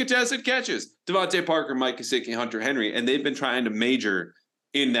great at contested catches. Devontae Parker, Mike Gesicki, Hunter Henry, and they've been trying to major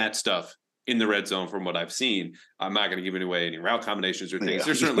in that stuff in the red zone from what I've seen. I'm not going to give away any route combinations or things. Yeah.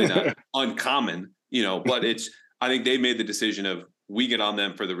 They're certainly not uncommon, but I think they made the decision of we get on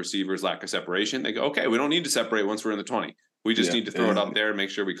them for the receivers' lack of separation. They go, okay, we don't need to separate once we're in the 20. We just need to throw it up there and make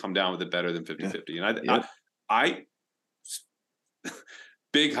sure we come down with it better than 50-50. And I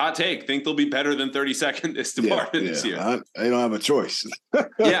big hot take. Think they'll be better than 32nd this department this year. They don't have a choice.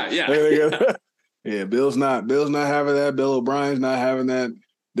 Yeah. Bill's not having that. Bill O'Brien's not having that.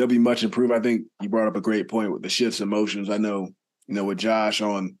 They'll be much improved. I think you brought up a great point with the shifts and motions. I know, with Josh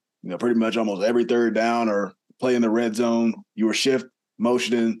on, pretty much almost every third down or play in the red zone, you were shift,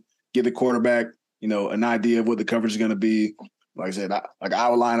 motioning, get the quarterback, an idea of what the coverage is going to be. Like I said, I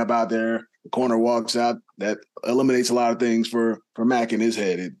would line up out there. The corner walks out. That eliminates a lot of things for Mac in his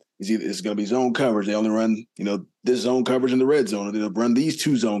head. It's going to be zone coverage. They only run, this zone coverage in the red zone. They'll run these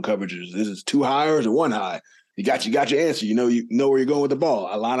two zone coverages. This is two high or is it one high? You got your answer. You know where you're going with the ball.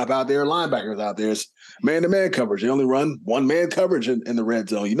 I line up out there, linebackers out there. It's man-to-man coverage. They only run one-man coverage in the red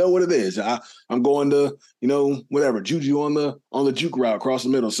zone. You know what it is. I'm going to, whatever, Juju on the juke route across the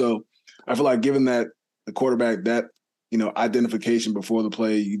middle. So I feel like giving that the quarterback that, identification before the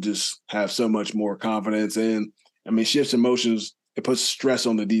play, you just have so much more confidence. And, shifts and motions, it puts stress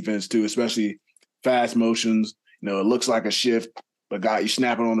on the defense too, especially fast motions. It looks like a shift, but you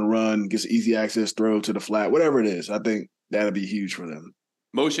snapping on the run, gets easy access throw to the flat, whatever it is. I think that'll be huge for them.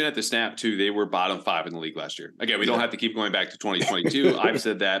 Motion at the snap, too. They were bottom 5 in the league last year. Again, we don't have to keep going back to 2022. I've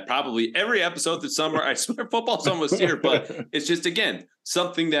said that probably every episode this summer. I swear football's almost here, but it's just, again,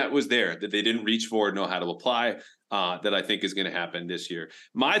 something that was there that they didn't reach for, know how to apply, that I think is going to happen this year.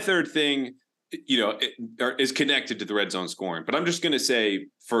 My third thing, is connected to the red zone scoring, but I'm just going to say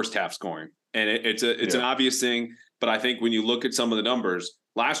first half scoring. And it's an obvious thing, but I think when you look at some of the numbers,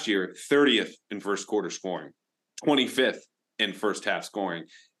 last year, 30th in first quarter scoring, 25th in first half scoring.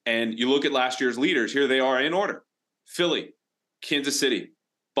 And you look at last year's leaders, here they are in order: Philly, Kansas City,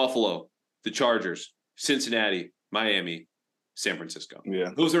 Buffalo, the Chargers, Cincinnati, Miami, San Francisco.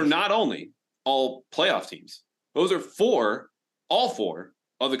 Yeah. Those are not only all playoff teams. Those are all four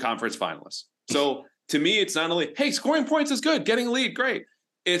of the conference finalists. So to me, it's not only, hey, scoring points is good, getting a lead, great.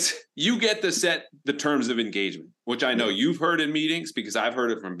 It's you get to set the terms of engagement, which I know you've heard in meetings because I've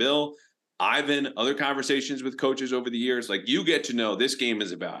heard it from Bill, Ivan, other conversations with coaches over the years. Like, you get to know this game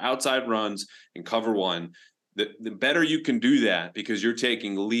is about outside runs and cover one. The better you can do that because you're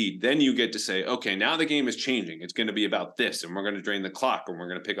taking lead, then you get to say, okay, now the game is changing. It's going to be about this, and we're going to drain the clock, and we're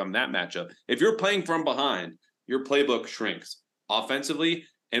going to pick up that matchup. If you're playing from behind, your playbook shrinks. offensively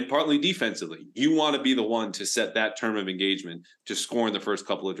and partly defensively. You want to be the one to set that term of engagement, to score in the first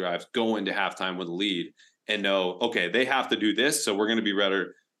couple of drives, go into halftime with a lead and know, okay, they have to do this. So we're going to be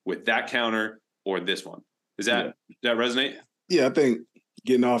better with that counter or this one. Does that resonate? Yeah, I think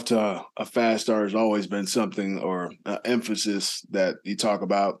getting off to a fast start has always been something or an emphasis that you talk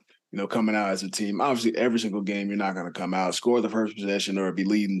about, coming out as a team. Obviously, every single game, you're not going to come out, score the first possession or be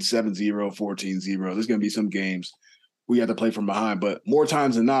leading 7-0, 14-0. There's going to be some games we have to play from behind. But more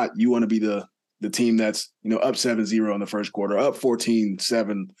times than not, you want to be the team that's, up 7-0 in the first quarter, up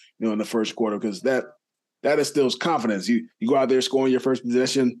 14-7, in the first quarter, because that instills confidence. You go out there scoring your first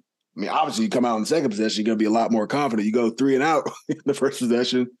possession. I mean, obviously, you come out in the second possession, you're going to be a lot more confident. You go 3 and out in the first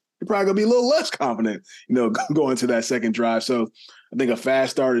possession, you're probably going to be a little less confident, going to that second drive. So I think a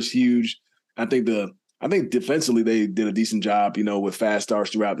fast start is huge. I think defensively they did a decent job, with fast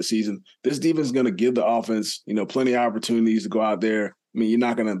starts throughout the season. This defense is going to give the offense, plenty of opportunities to go out there. I mean, you're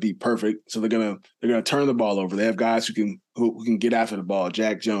not going to be perfect, so they're going to turn the ball over. They have guys who can get after the ball.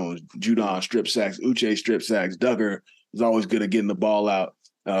 Jack Jones, Judon strip sacks, Uche strip sacks. Duggar is always good at getting the ball out.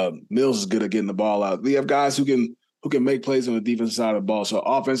 Mills is good at getting the ball out. We have guys who can make plays on the defensive side of the ball. So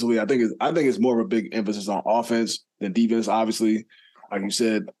offensively, I think it's more of a big emphasis on offense than defense. Obviously, like you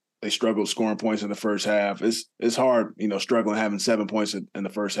said, they struggled scoring points in the first half. It's hard, struggling having 7 points in the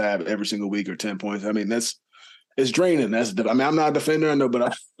first half every single week or 10 points. I mean, it's draining. I'm not a defender, I know,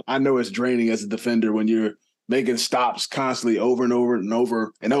 but I know it's draining as a defender when you're making stops constantly over and over and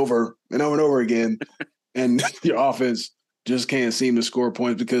over and over and over and over again, and your offense just can't seem to score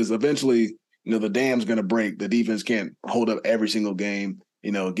points because eventually, the dam's going to break. The defense can't hold up every single game,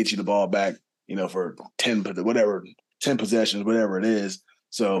 get you the ball back, for 10 possessions, whatever it is.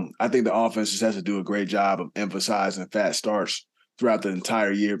 So I think the offense just has to do a great job of emphasizing fast starts throughout the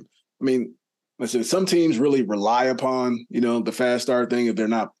entire year. I mean, listen, some teams really rely upon, the fast start thing. If they're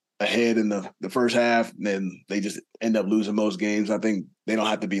not ahead in the first half, then they just end up losing most games. I think they don't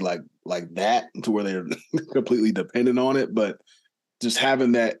have to be like that to where they're completely dependent on it. But just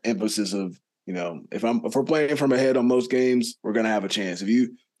having that emphasis of, if we're playing from ahead on most games, we're going to have a chance.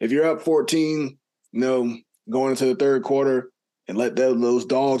 If you're up 14, going into the third quarter, and let those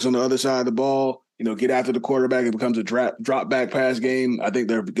dogs on the other side of the ball, get after the quarterback, it becomes a drop back pass game. I think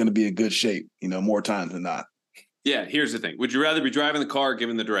they're going to be in good shape, more times than not. Yeah, here's the thing. Would you rather be driving the car or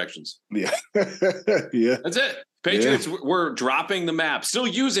giving the directions? Yeah. Yeah. That's it. Patriots were dropping the map, still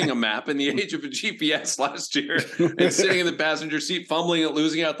using a map in the age of a GPS last year and sitting in the passenger seat, fumbling it,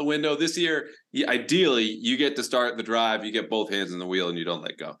 losing out the window. This year, ideally, you get to start the drive, you get both hands on the wheel, and you don't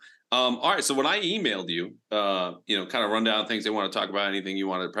let go. All right, so when I emailed you, kind of run down things they want to talk about, anything you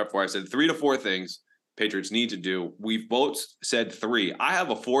wanted to prep for, I said 3 to 4 things Patriots need to do. We've both said 3. I have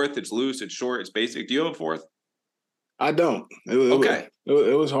a 4th. It's loose, it's short, it's basic. Do you have a 4th? I don't.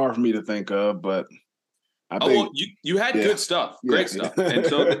 It was hard for me to think of, but I think well, you had good stuff, great stuff. And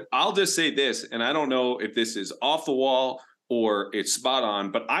so I'll just say this, and I don't know if this is off the wall or it's spot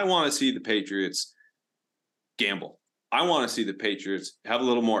on, but I want to see the Patriots gamble. I want to see the Patriots have a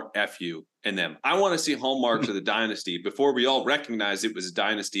little more FU in them. I want to see hallmarks of the dynasty before we all recognize it was a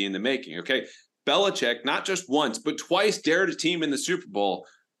dynasty in the making, okay? Belichick, not just once, but twice dared a team in the Super Bowl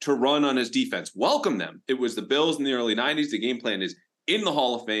to run on his defense. Welcome them. It was the Bills in the early 90s. The game plan is in the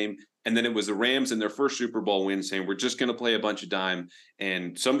Hall of Fame. And then it was the Rams in their first Super Bowl win saying, we're just going to play a bunch of dime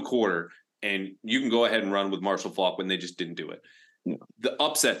and some quarter, and you can go ahead and run with Marshall Faulk when they just didn't do it. Yeah. The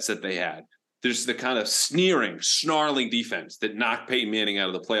upsets that they had. There's the kind of sneering, snarling defense that knocked Peyton Manning out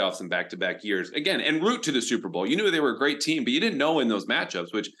of the playoffs in back-to-back years. Again, en route to the Super Bowl. You knew they were a great team, but you didn't know in those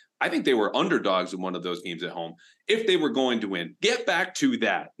matchups, which I think they were underdogs in one of those games at home, if they were going to win. Get back to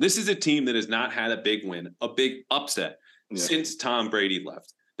that. This is a team that has not had a big win, a big upset since Tom Brady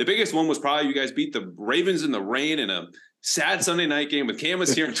left. The biggest one was probably you guys beat the Ravens in the rain in a sad Sunday night game with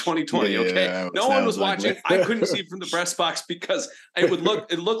Camus here in 2020. Okay, no one was watching. I couldn't see from the press box because it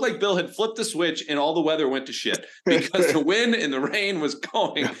looked like Bill had flipped the switch and all the weather went to shit because the wind and the rain was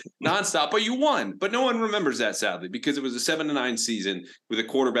going nonstop. But you won. But no one remembers that, sadly, because it was a 7-9 season with a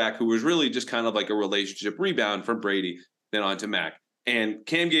quarterback who was really just kind of like a relationship rebound from Brady, then on to Mac. And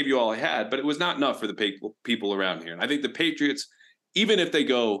Cam gave you all I had, but it was not enough for the people around here. And I think the Patriots, even if they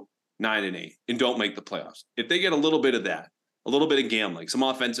go 9-8 and don't make the playoffs, if they get a little bit of that, a little bit of gambling, some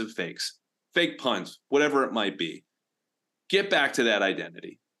offensive fakes, fake punts, whatever it might be, get back to that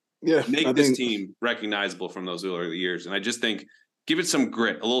identity. Yeah, make this team recognizable from those early years. And I just think give it some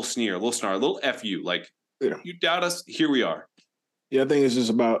grit, a little sneer, a little snarl, a little FU. Like, you doubt us, here we are. Yeah, I think it's just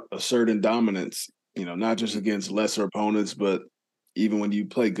about asserting dominance, not just against lesser opponents, but even when you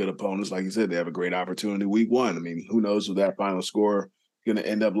play good opponents, like you said, they have a great opportunity week one. I mean, who knows what that final score going to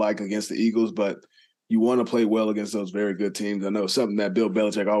end up like against the Eagles, but you want to play well against those very good teams. I know something that Bill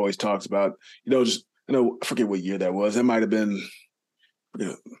Belichick always talks about, I forget what year that was. That might have been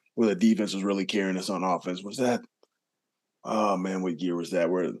where the defense was really carrying us on offense. Was that? Oh, man, what year was that?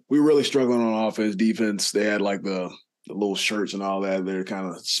 Where we were really struggling on offense, defense. They had like the little shirts and all that. They're kind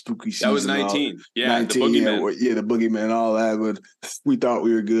of spooky season. That was 19. Yeah, 19, the boogeyman. Yeah, the boogeyman, all that. But we thought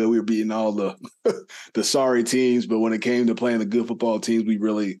we were good. We were beating all the the sorry teams. But when it came to playing the good football teams, we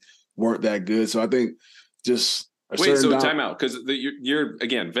really weren't that good. So I think just time out, because you're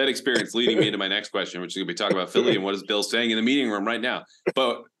again vet experience leading me into my next question, which is going to be talking about Philly and what is Bill saying in the meeting room right now.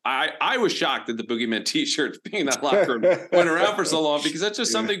 But I was shocked that the boogeyman T-shirts being in that locker room went around for so long, because that's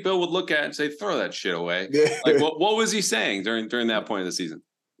just something Bill would look at and say, "Throw that shit away." Yeah. Like what was he saying during that point of the season?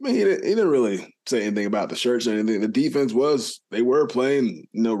 I mean, he didn't really say anything about the shirts or anything. The defense they were playing,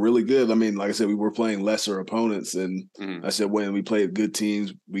 really good. I mean, like I said, we were playing lesser opponents. And I said, when we played good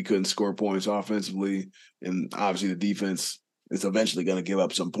teams, we couldn't score points offensively. And obviously the defense is eventually going to give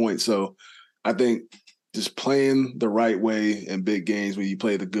up some points. So I think just playing the right way in big games when you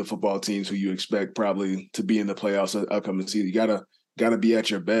play the good football teams who you expect probably to be in the playoffs upcoming season, you gotta be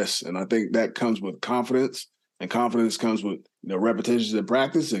at your best. And I think that comes with confidence. And confidence comes with repetitions in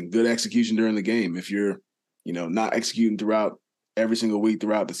practice and good execution during the game. If you're not executing throughout every single week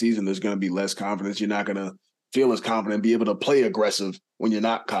throughout the season, there's going to be less confidence. You're not going to feel as confident, be able to play aggressive when you're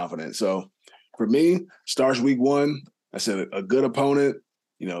not confident. So for me, starts week one. I said a good opponent.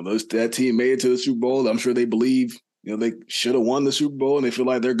 That team made it to the Super Bowl. I'm sure they believe they should have won the Super Bowl, and they feel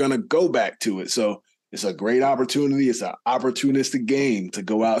like they're going to go back to it. So it's a great opportunity. It's an opportunistic game to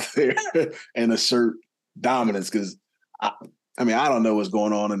go out there and assert dominance, because I don't know what's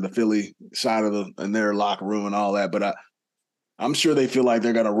going on in the Philly side in their locker room and all that, but I'm sure they feel like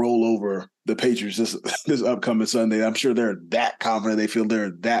they're going to roll over the Patriots this upcoming Sunday. I'm sure they're that confident. They feel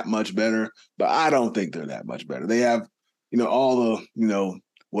they're that much better, but I don't think they're that much better. They have, all the,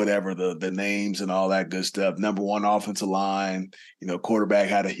 whatever the names and all that good stuff. Number one offensive line, quarterback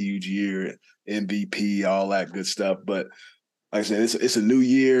had a huge year, MVP, all that good stuff. But like I said, it's a new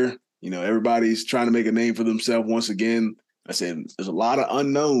year. Everybody's trying to make a name for themselves once again. I said there's a lot of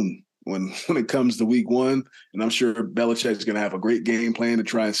unknown when it comes to week one, and I'm sure Belichick's going to have a great game plan to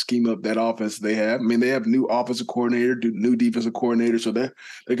try and scheme up that offense they have. I mean, they have new offensive coordinator, new defensive coordinator, so there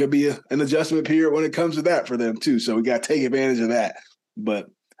could be an adjustment period when it comes to that for them too. So we got to take advantage of that. But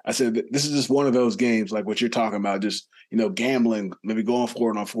I said this is just one of those games like what you're talking about, just gambling, maybe going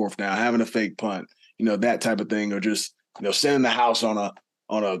for it on fourth down, having a fake punt, that type of thing, or just sending the house on a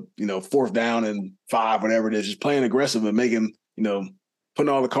fourth down and 5, whatever it is, just playing aggressive and making, putting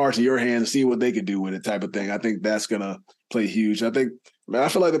all the cards in your hand and seeing what they could do with it type of thing. I think that's going to play huge. I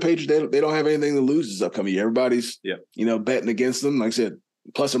feel like the Patriots, they don't have anything to lose this upcoming year. Everybody's, betting against them. Like I said,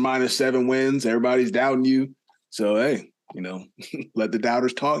 plus or minus 7 wins. Everybody's doubting you. So, hey, let the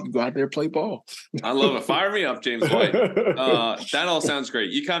doubters talk. You go out there, play ball. I love it. Fire me up, James White. That all sounds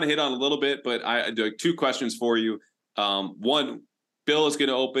great. You kind of hit on a little bit, but I do 2 questions for you. One, Bill is going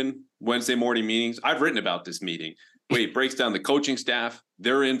to open Wednesday morning meetings. I've written about this meeting. He breaks down the coaching staff,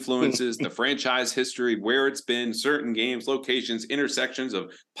 their influences, the franchise history, where it's been, certain games, locations, intersections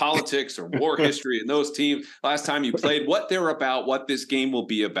of politics or war history in those teams. Last time you played, what they're about, what this game will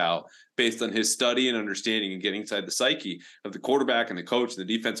be about, based on his study and understanding and getting inside the psyche of the quarterback and the coach and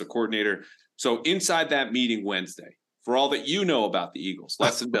the defensive coordinator. So inside that meeting Wednesday, for all that you know about the Eagles,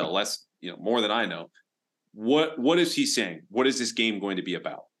 less than Bill, more than I know, what is he saying? What is this game going to be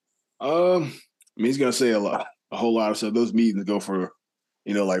about? He's going to say a whole lot of stuff. Those meetings go for,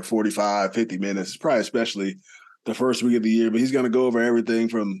 like 45, 50 minutes, probably especially the first week of the year. But he's going to go over everything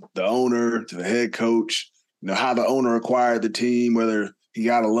from the owner to the head coach, how the owner acquired the team, whether he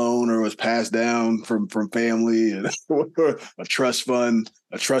got a loan or was passed down from family, and a trust fund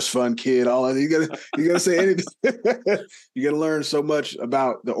kid, all that. You gotta say anything. You gotta learn so much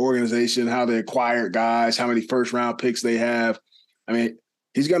about the organization, how they acquired guys, how many first round picks they have. I mean,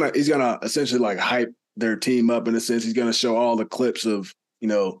 he's gonna essentially like hype their team up in a sense. He's gonna show all the clips of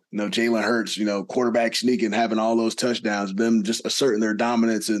Jalen Hurts, quarterback sneaking, having all those touchdowns, them just asserting their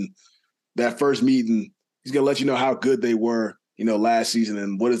dominance. And that first meeting, he's gonna let you know how good they were, last season,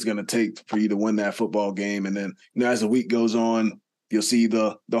 and what it's going to take for you to win that football game. And then, as the week goes on, you'll see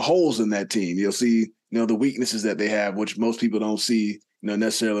the holes in that team. You'll see, the weaknesses that they have, which most people don't see,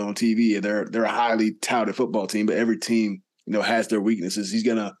 necessarily on TV. They're a highly touted football team, but every team, has their weaknesses. He's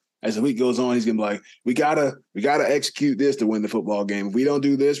going to, as the week goes on, he's going to be like, we gotta execute this to win the football game. If we don't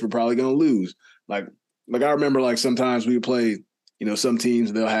do this, we're probably going to lose. Like I remember, like sometimes we would play, some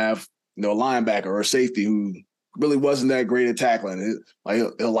teams, they'll have, a linebacker or a safety who really wasn't that great at tackling.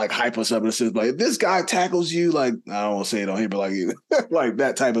 He'll like hype us up and says, like, if this guy tackles you, like, I don't want to say it on here, but like, like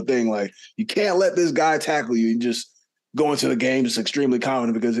that type of thing. Like, you can't let this guy tackle you and just go into the game just extremely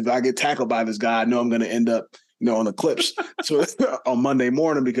confident, because if I get tackled by this guy, I know I'm going to end up, on the clips on Monday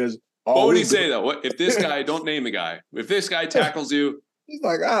morning, because what would he say though? What if this guy, don't name the guy, if this guy tackles you? He's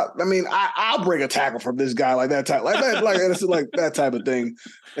like, I'll bring a tackle from this guy, like that type, like that, like it's like that type of thing,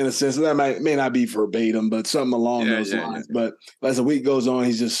 in a sense. That may not be verbatim, but something along those lines. Yeah. But as the week goes on,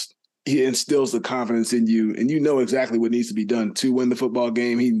 he instills the confidence in you, and you know exactly what needs to be done to win the football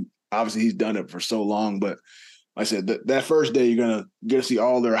game. He's done it for so long, but like I said, that first day you're gonna get to see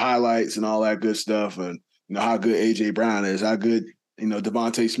all their highlights and all that good stuff, and how good AJ Brown is, how good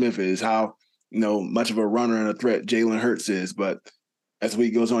Devontae Smith is, how much of a runner and a threat Jalen Hurts is, but as the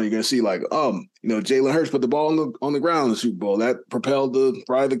week goes on, you're going to see like, Jalen Hurts put the ball on the ground in the Super Bowl. That propelled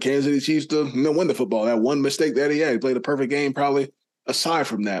probably the Kansas City Chiefs to win the football. That one mistake that he had, he played a perfect game probably aside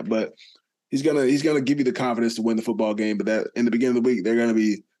from that. But he's gonna give you the confidence to win the football game. But that in the beginning of the week, they're going to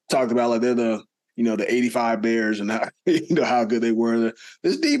be talked about like they're the 85 Bears and how how good they were.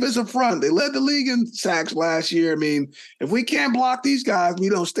 This defensive front, they led the league in sacks last year. I mean, if we can't block these guys, we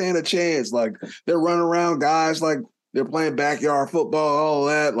don't stand a chance. Like they're running around guys like they're playing backyard football, all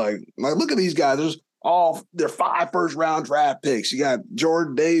that. Like look at these guys. They're 5 first-round draft picks. You got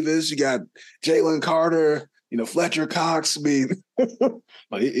Jordan Davis. You got Jalen Carter. Fletcher Cox. I mean,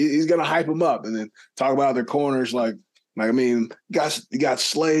 he's gonna hype them up, and then talk about their corners. You got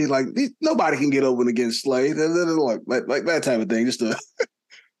Slade. Like nobody can get open against Slade. Like that type of thing, just to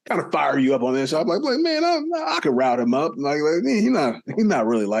kind of fire you up on this. So I'm like, man, I could route him up. Like he's not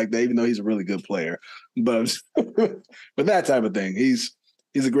really like that, even though he's a really good player. But but that type of thing. He's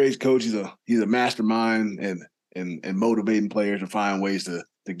a great coach. He's a mastermind and motivating players to find ways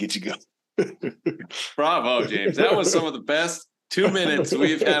to get you going. Bravo, James. That was some of the best 2 minutes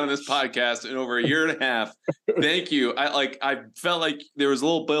we've had on this podcast in over a year and a half. Thank you. I felt like there was a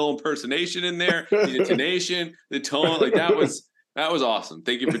little Bill impersonation in there, the intonation, the tone. Like that was awesome.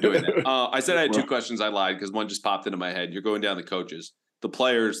 Thank you for doing that. I said I had 2 questions. I lied because one just popped into my head. You're going down the coaches, the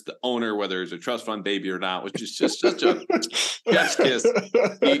players, the owner, whether it's a trust fund baby or not, which is just such a chef's kiss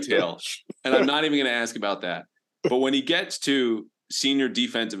detail. And I'm not even going to ask about that. But when he gets to senior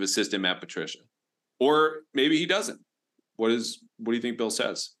defensive assistant Matt Patricia, or maybe he doesn't, what do you think Bill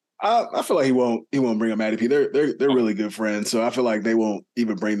says? I feel like he won't bring up Matty P. They're really good friends, so I feel like they won't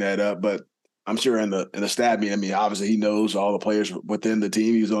even bring that up. But I'm sure in the staff meeting, I mean, obviously he knows all the players within the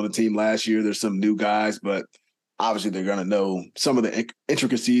team. He was on the team last year. There's some new guys, but obviously they're going to know some of the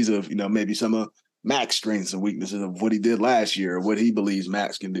intricacies of, maybe some of Mac's strengths and weaknesses of what he did last year, or what he believes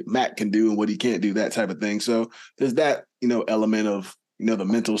Mac can do and what he can't do, that type of thing. So there's that, element of, the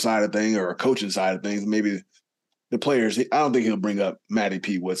mental side of things or a coaching side of things. Maybe the players, I don't think he'll bring up Matty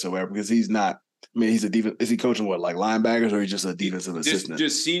P whatsoever, because he's not. I mean, he's a defense. Is he coaching like linebackers, or he's just a defensive assistant?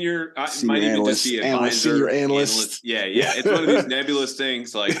 Just senior. Might even just be advisor, senior analyst. Yeah. It's one of these nebulous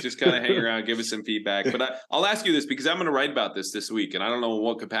things. Like just kind of hang around, give us some feedback. But I'll ask you this because I'm going to write about this week, and I don't know in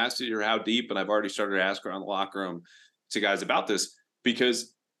what capacity or how deep. And I've already started to ask around the locker room to guys about this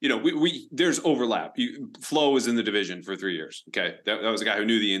because we there's overlap. Flo was in the division for 3 years. Okay, that was a guy who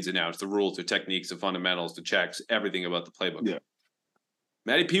knew the ins and outs, the rules, the techniques, the fundamentals, the checks, everything about the playbook. Yeah.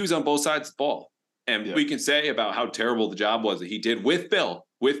 Matty P was on both sides of the ball. And we can say about how terrible the job was that he did with Bill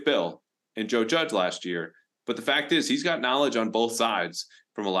and Joe Judge last year. But the fact is, he's got knowledge on both sides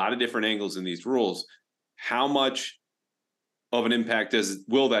from a lot of different angles in these rules. How much of an impact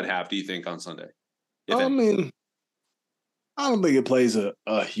will that have, do you think, on Sunday? I mean, I don't think it plays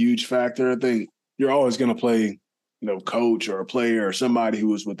a huge factor. I think you're always going to play, coach or a player or somebody who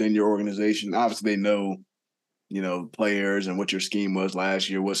was within your organization. Obviously, they know players and what your scheme was last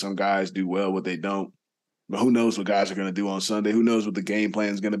year, what some guys do well, what they don't. But who knows what guys are going to do on Sunday? Who knows what the game plan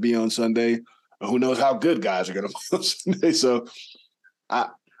is going to be on Sunday? Or who knows how good guys are going to play on Sunday? So I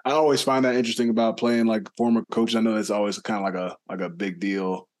always find that interesting about playing like former coaches. I know that's always kind of like a big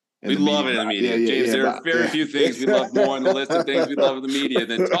deal. We love it in the media. James, there are very few things we love more on the list of things we love in the media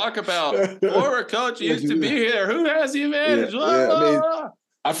than talk about former coach used to be here. Who has the advantage?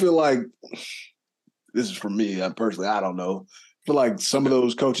 I feel like this is for me personally. I don't know. I feel like some of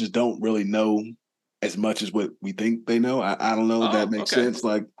those coaches don't really know as much as what we think they know. I don't know if that makes sense,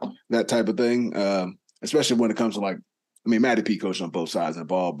 like that type of thing. Especially when it comes to Matty P coached on both sides of the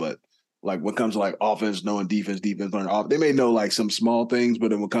ball, but like when it comes to like offense, knowing defense learning off, they may know like some small things, but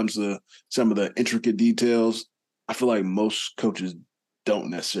then when it comes to some of the intricate details, I feel like most coaches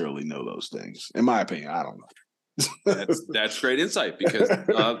don't necessarily know those things. In my opinion, I don't know. That's great insight, because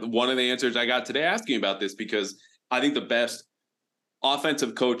one of the answers I got today asking about this, because I think the best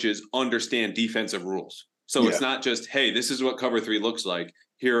offensive coaches understand defensive rules. So it's not just, hey, this is what cover 3 looks like.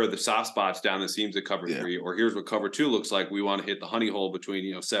 Here are the soft spots down the seams of cover 3, or here's what cover 2 looks like. We want to hit the honey hole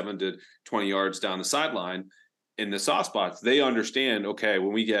between 7 to 20 yards down the sideline. In the soft spots, they understand, okay,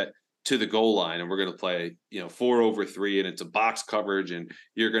 when we get to the goal line and we're going to play 4 over 3 and it's a box coverage and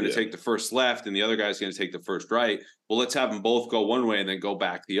you're going to take the first left and the other guy's going to take the first right. Well, let's have them both go one way and then go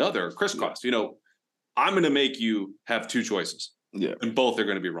back the other, crisscross. I'm going to make you have 2 choices. Yeah. And both are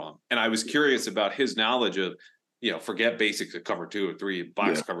going to be wrong. And I was curious about his knowledge of, forget basics of cover 2 or 3,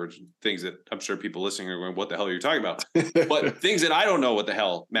 box coverage, things that I'm sure people listening are going, what the hell are you talking about? But things that I don't know what the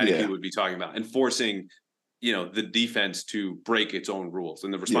hell Matty P would be talking about, and forcing, the defense to break its own rules.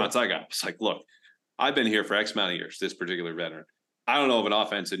 And the response I got was like, look, I've been here for X amount of years, this particular veteran. I don't know of an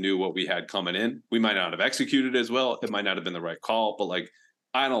offense that knew what we had coming in. We might not have executed as well. It might not have been the right call, but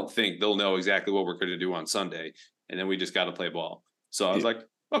I don't think they'll know exactly what we're going to do on Sunday. And then we just got to play ball. So I was like,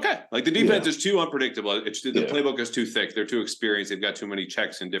 okay, the defense is too unpredictable. The playbook is too thick. They're too experienced. They've got too many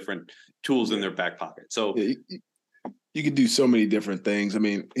checks and different tools in their back pocket. So you could do so many different things. I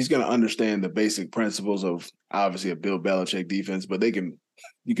mean, he's going to understand the basic principles of obviously a Bill Belichick defense, but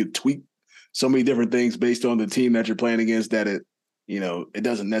you could tweak so many different things based on the team that you're playing against that it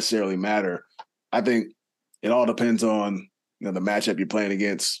doesn't necessarily matter. I think it all depends on, the matchup you're playing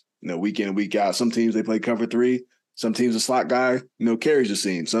against, week in and week out. Some teams, they play cover 3. Some teams, the slot guy, carries the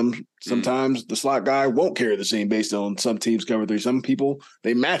seam. Sometimes the slot guy won't carry the seam based on some teams cover 3. Some people,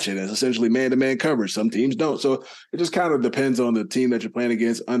 they match it as essentially man-to-man coverage. Some teams don't. So it just kind of depends on the team that you're playing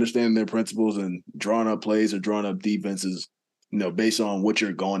against, understanding their principles and drawing up plays or drawing up defenses, based on what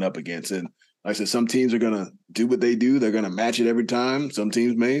you're going up against. And like I said, some teams are going to do what they do. They're going to match it every time. Some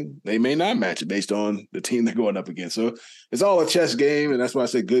teams may not match it based on the team they're going up against. So it's all a chess game, and that's why I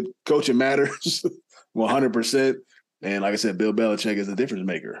say good coaching matters 100%. And like I said, Bill Belichick is a difference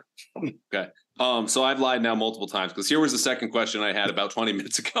maker. Okay. So I've lied now multiple times, because here was the second question I had about 20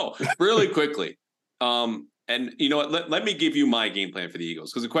 minutes ago, really quickly. And you know what? Let me give you my game plan for the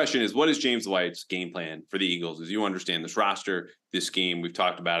Eagles, because the question is, what is James White's game plan for the Eagles? As you understand this roster, this scheme, we've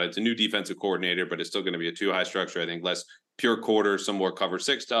talked about it. It's a new defensive coordinator, but it's still going to be a 2-high structure. I think less pure quarter, some more cover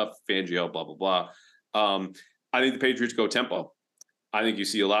 6 stuff, Fangio, blah, blah, blah. I think the Patriots go tempo. I think you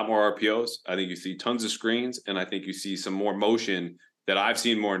see a lot more RPOs. I think you see tons of screens, and I think you see some more motion that I've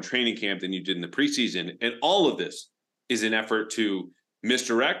seen more in training camp than you did in the preseason. And all of this is an effort to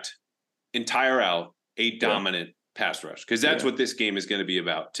misdirect and tire out a dominant pass rush, because that's what this game is going to be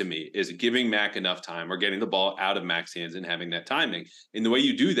about to me, is giving Mac enough time or getting the ball out of Mac's hands and having that timing. And the way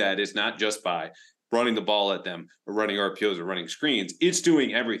you do that is not just by running the ball at them or running RPOs or running screens. It's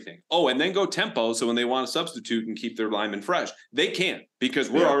doing everything. Oh, and then go tempo. So when they want to substitute and keep their linemen fresh, they can't, because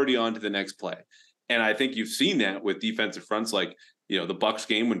we're already on to the next play. And I think you've seen that with defensive fronts, like, the Bucs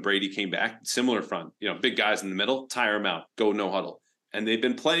game when Brady came back, similar front, big guys in the middle, tire them out, go no huddle. And they've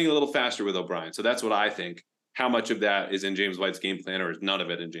been playing a little faster with O'Brien. So that's what I think. How much of that is in James White's game plan, or is none of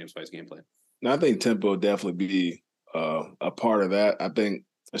it in James White's game plan? No, I think tempo will definitely be a part of that. I think,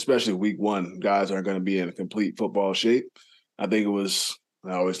 especially week 1, guys aren't going to be in a complete football shape. I think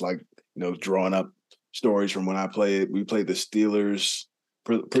I always like, drawing up stories from when we played the Steelers.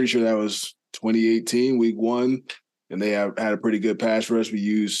 Pretty sure that was 2018, week 1. And they had a pretty good pass rush. We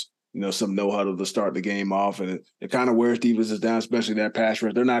used, some no-huddle to start the game off. And it kind of wears defenses down, especially that pass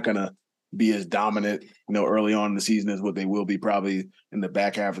rush. They're not going to be as dominant, early on in the season as what they will be probably in the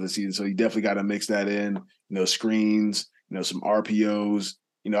back half of the season. So you definitely got to mix that in, screens, some RPOs.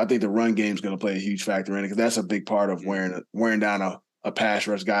 I think the run game is going to play a huge factor in it, because that's a big part of wearing down a pass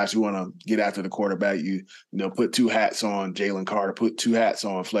rush. Guys who want to get after the quarterback, put 2 hats on Jalen Carter, put 2 hats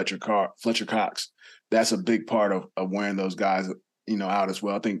on Fletcher Cox. That's a big part of wearing those guys, out as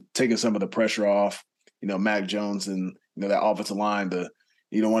well. I think taking some of the pressure off, Mac Jones and, that offensive line,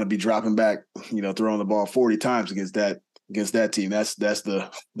 you don't want to be dropping back, throwing the ball 40 times against that team. That's the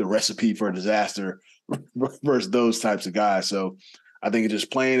recipe for disaster versus those types of guys. So I think it's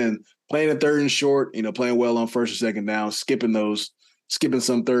just playing in 3rd and short, playing well on 1st or 2nd down, skipping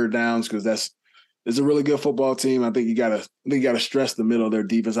some 3rd downs, because it's a really good football team. I think you gotta stress the middle of their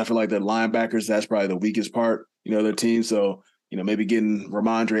defense. I feel like their linebackers, that's probably the weakest part, their team. So, maybe getting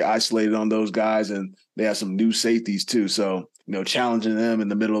Ramondre isolated on those guys, and they have some new safeties too. So, challenging them in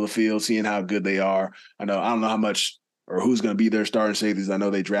the middle of the field, seeing how good they are. I don't know how much or who's going to be their starting safeties. I know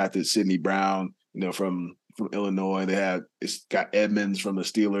they drafted Sidney Brown, from Illinois. It's got Edmonds from the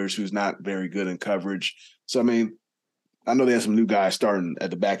Steelers, who's not very good in coverage. So, I mean, I know they have some new guys starting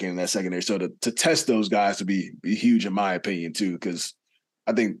at the back end of that secondary. So to test those guys to be huge in my opinion too, because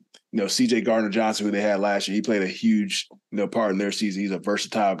I think, CJ Gardner-Johnson, who they had last year, he played a huge, part in their season. He's a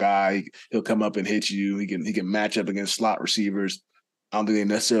versatile guy. He'll come up and hit you. He can match up against slot receivers. I don't think they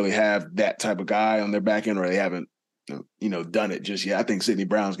necessarily have that type of guy on their back end, or they haven't, done it just yet. I think Sidney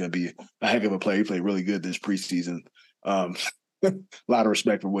Brown's going to be a heck of a player. He played really good this preseason. A lot of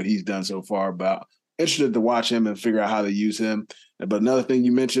respect for what he's done so far, but interested to watch him and figure out how to use him. But another thing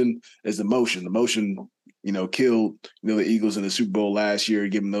you mentioned is the motion. The motion, killed, the Eagles in the Super Bowl last year,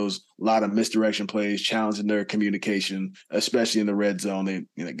 giving those a lot of misdirection plays, challenging their communication, especially in the red zone.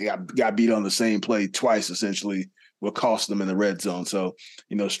 They got beat on the same play twice, essentially, will cost them in the red zone. So,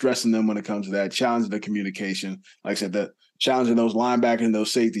 stressing them when it comes to that, challenging their communication. Like I said, challenging those linebackers and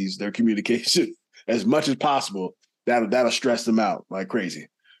those safeties, their communication as much as possible. That'll stress them out like crazy.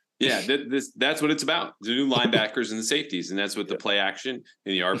 Yeah, that's what it's about. The new linebackers and the safeties, and that's what the play action and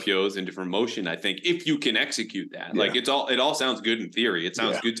the RPOs and different motion. I think if you can execute that, like it all sounds good in theory. It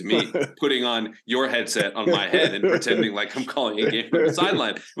sounds good to me. Putting on your headset on my head and pretending like I'm calling a game from the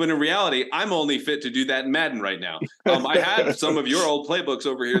sideline, when in reality, I'm only fit to do that in Madden right now. I have some of your old playbooks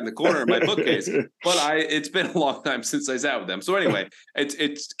over here in the corner of my bookcase, but it's been a long time since I sat with them. So anyway,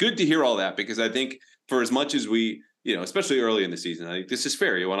 it's good to hear all that, because I think for as much as we, especially early in the season, I think this is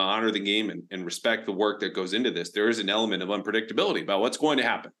fair. You want to honor the game and respect the work that goes into this. There is an element of unpredictability about what's going to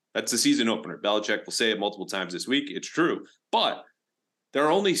happen. That's the season opener. Belichick will say it multiple times this week. It's true. But there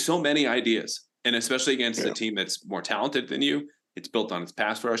are only so many ideas. And especially against a team that's more talented than you, it's built on its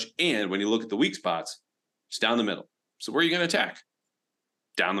pass rush. And when you look at the weak spots, it's down the middle. So where are you going to attack?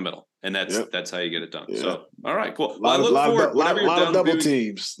 Down the middle. And that's how you get it done. Yeah. So, all right, cool. Well, a lot of double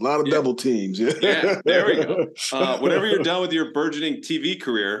teams. A lot of double teams. Yeah, there we go. Whenever you're done with your burgeoning TV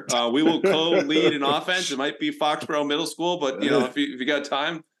career, we will co-lead an offense. It might be Foxborough Middle School, but if you got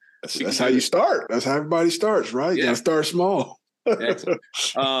time, that's how you start. That's how everybody starts, right? You got to start small. Excellent.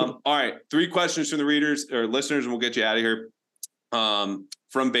 All right, 3 questions from the readers or listeners, and we'll get you out of here.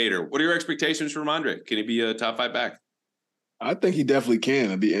 From Bader, what are your expectations from Ramondre? Can he be a top 5 back? I think he definitely can.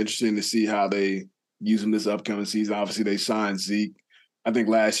 It'd be interesting to see how they use him this upcoming season. Obviously, they signed Zeke. I think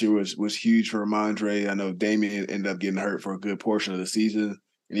last year was huge for Ramondre. I know Damian ended up getting hurt for a good portion of the season,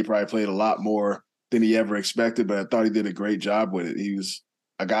 and he probably played a lot more than he ever expected, but I thought he did a great job with it. He was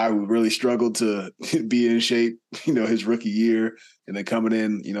a guy who really struggled to be in shape, his rookie year, and then coming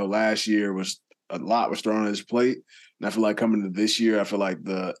in, last year was a lot was thrown on his plate. And I feel like coming into this year, I feel like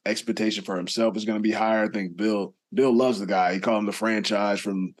the expectation for himself is going to be higher. I think Bill loves the guy. He called him the franchise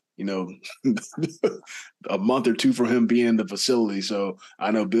from, a month or two from him being in the facility. So I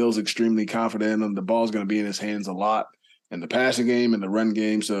know Bill's extremely confident in him. The ball's going to be in his hands a lot in the passing game and the run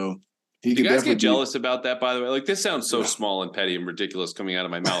game. So he do you guys get jealous about that, by the way? Like, this sounds so small and petty and ridiculous coming out of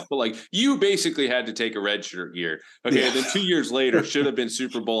my mouth, but like, you basically had to take a redshirt year. Okay. Then 2 years later, should have been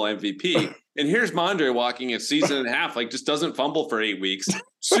Super Bowl MVP. And here's Mondre walking a season and a half, like, just doesn't fumble for 8 weeks.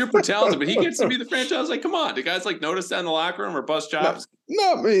 Super talented, but he gets to be the franchise. Like, come on, do guys like notice that in the locker room or bust chops?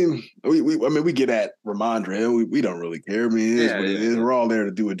 No, I mean, we get at Ramondre. We don't really care. I mean, it is what it is. We're all there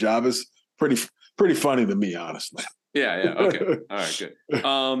to do a job. It's pretty funny to me, honestly. Yeah. Okay. All right.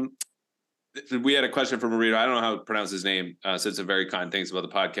 Good. We had a question from a reader. I don't know how to pronounce his name. Said some very kind things about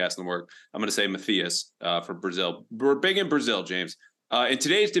the podcast and the work. I'm going to say Matthias from Brazil. We're big in Brazil, James. In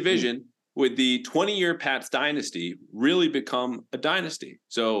today's division, would the 20-year Pats dynasty really become a dynasty?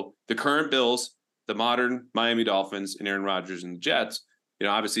 So the current Bills, the modern Miami Dolphins, and Aaron Rodgers and the Jets,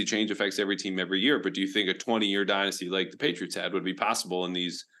 obviously change affects every team every year. But do you think a 20-year dynasty like the Patriots had would be possible in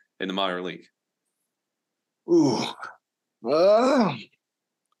the modern league? Ooh.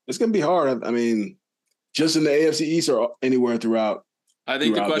 It's going to be hard. I mean, just in the AFC East or anywhere throughout. I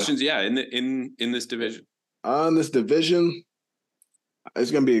think the question's, in this division. On this division,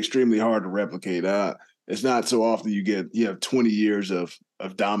 it's going to be extremely hard to replicate. It's not so often you have 20 years of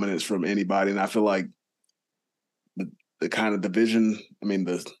dominance from anybody. And I feel like the kind of division,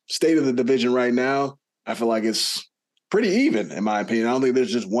 the state of the division right now, I feel like it's pretty even, in my opinion. I don't think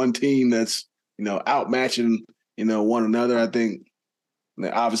there's just one team that's, outmatching, one another. I think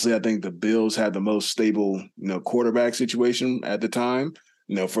the Bills had the most stable, quarterback situation at the time,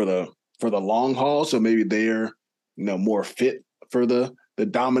 for the long haul. So maybe they're, more fit for the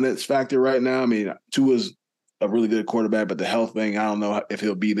dominance factor right now. I mean, Tua's a really good quarterback, but the health thing, I don't know if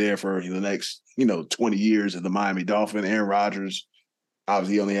he'll be there for the next, 20 years of the Miami Dolphins. Aaron Rodgers,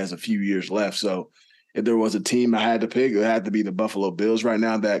 obviously, only has a few years left. So if there was a team I had to pick, it had to be the Buffalo Bills right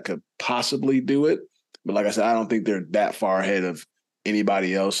now that could possibly do it. But like I said, I don't think they're that far ahead of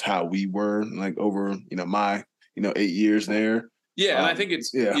anybody else, how we were like over, my 8 years there. Yeah, and I think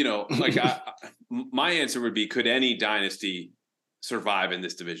it's like my answer would be, could any dynasty survive in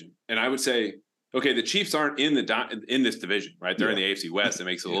this division? And I would say, okay, the Chiefs aren't in this division, right? They're in the AFC West. It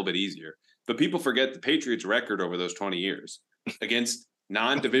makes it a little bit easier. But people forget the Patriots' record over those 20 years against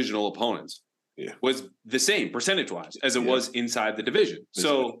non-divisional opponents was the same percentage-wise as it was inside the division.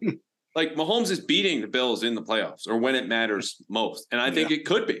 So, like, Mahomes is beating the Bills in the playoffs or when it matters most. And I think it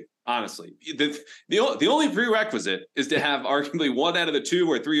could be, honestly. The only prerequisite is to have arguably one out of the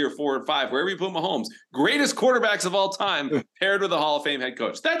 2 or 3 or 4 or 5, wherever you put Mahomes, greatest quarterbacks of all time paired with a Hall of Fame head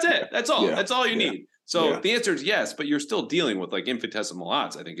coach. That's it. That's all. That's all you need. So the answer is yes, but you're still dealing with like infinitesimal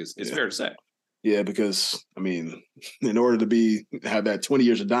odds, I think is fair to say. Yeah, because I mean, in order to have that 20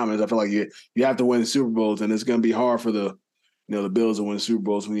 years of dominance, I feel like you have to win Super Bowls, and it's going to be hard for the Bills to win Super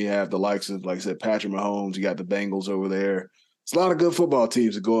Bowls when you have the likes of, like I said, Patrick Mahomes. You got the Bengals over there. It's a lot of good football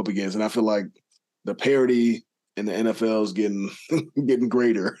teams to go up against, and I feel like the parity in the NFL is getting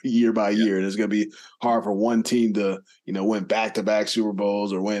greater year by year, and it's going to be hard for one team to win back-to-back Super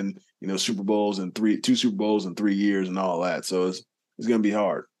Bowls or win Super Bowls in 2 Super Bowls in 3 years and all that. So it's going to be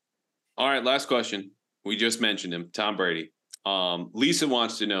hard. All right, last question. We just mentioned him, Tom Brady. Lisa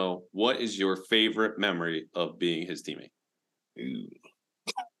wants to know, what is your favorite memory of being his teammate?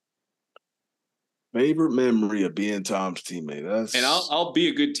 Favorite memory of being Tom's teammate. And I'll be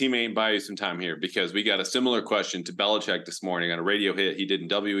a good teammate and buy you some time here, because we got a similar question to Belichick this morning on a radio hit he did in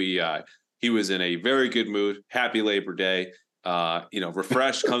WEI. He was in a very good mood. Happy Labor Day.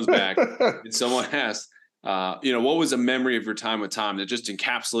 Refreshed, comes back. And someone asked, what was a memory of your time with Tom that just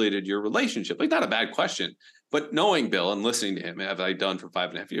encapsulated your relationship? Like, not a bad question, but knowing Bill and listening to him, as I've done for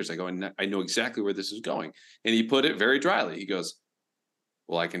 5.5 years, I go, and I know exactly where this is going. And he put it very dryly. He goes,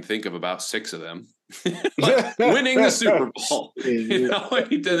 well, I can think of about 6 of them. Like winning the Super Bowl, and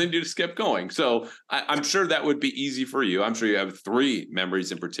then you just kept going. So I'm sure that would be easy for you. I'm sure you have 3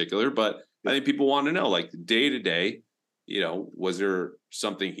 memories in particular, but I think people want to know, like, day to day, was there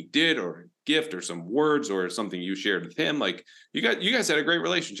something he did or a gift or some words or something you shared with him? Like, you guys had a great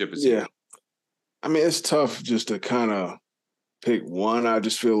relationship. Yeah. I mean, it's tough just to kind of pick one. I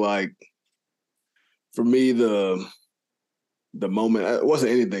just feel like for me, the moment, it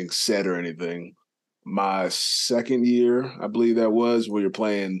wasn't anything said or anything. My second year, I believe that was, where you're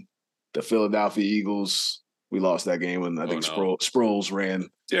playing the Philadelphia Eagles. We lost that game when I think Sproles ran.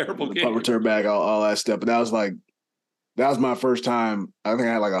 Terrible the game. punt return back, all that stuff. But that was my first time. I think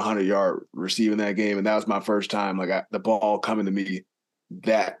I had like 100-yard receiving that game, and that was my first time the ball coming to me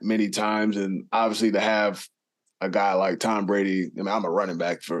that many times. And obviously to have a guy like Tom Brady, I mean, I'm a running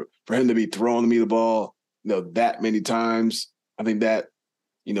back, for him to be throwing me the ball, that many times, I think that,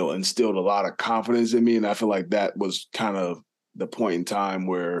 instilled a lot of confidence in me. And I feel like that was kind of the point in time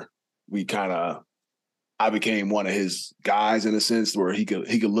where I became one of his guys, in a sense, where he could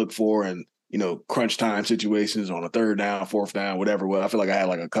look for and, crunch time situations on a 3rd down, 4th down, whatever. Well, I feel like I had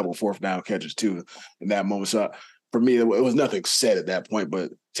like a couple 4th down catches too in that moment. So for me, it was nothing said at that point,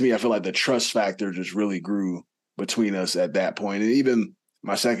 but to me, I feel like the trust factor just really grew between us at that point. And even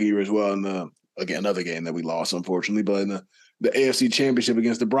my second year as well, in another game that we lost, unfortunately, but in the AFC Championship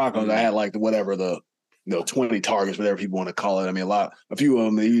against the Broncos, I had like 20 targets, whatever people want to call it. I mean, a few of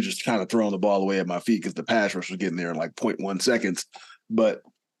them, they were just kind of throwing the ball away at my feet because the pass rush was getting there in like 0.1 seconds. But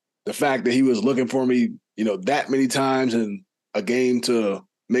the fact that he was looking for me, that many times in a game to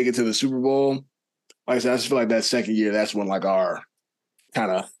make it to the Super Bowl, like I said, I just feel like that second year, that's when like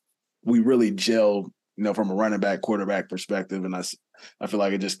we really gelled, from a running back, quarterback perspective. And I feel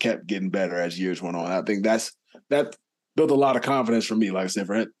like it just kept getting better as years went on. I think that built a lot of confidence for me. Like I said,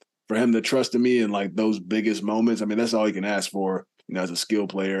 for him to trust in me in like those biggest moments, I mean, that's all you can ask for, as a skill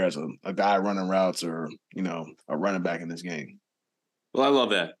player, as a guy running routes, or, a running back in this game. Well, I love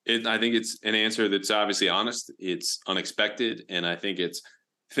that. I think it's an answer that's obviously honest. It's unexpected. And I think it's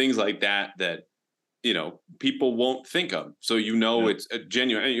things like that people won't think of. So, it's a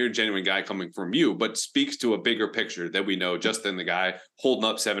genuine, you're a genuine guy coming from you, but speaks to a bigger picture that we know just than the guy holding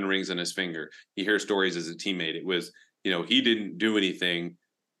up 7 rings on his finger. You hear stories as a teammate. It was, he didn't do anything,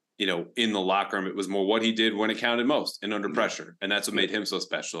 in the locker room. It was more what he did when it counted most and under pressure. And that's what made him so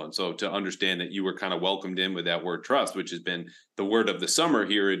special. And so to understand that you were kind of welcomed in with that word trust, which has been the word of the summer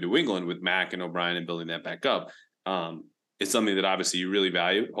here in New England with Mac and O'Brien and building that back up. It's something that obviously you really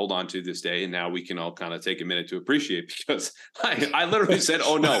value, hold on to this day. And now we can all kind of take a minute to appreciate, because I literally said,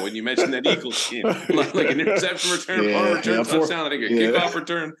 oh no, when you mentioned that Eagles game, like an interception return, touchdown, I think a kickoff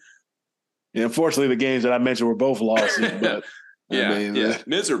return. Yeah, unfortunately, the games that I mentioned were both losses, but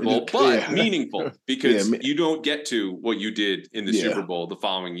Miserable, but meaningful because you don't get to what you did in the Super Bowl the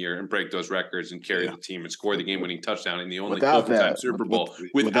following year and break those records and carry the team and score the game-winning touchdown in the only overtime Super Bowl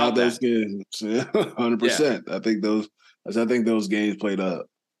without those games. 100%. I think those games played a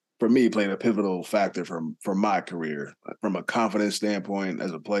pivotal factor from my career, from a confidence standpoint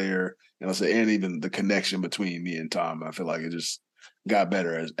as a player, and even the connection between me and Tom. I feel like it just got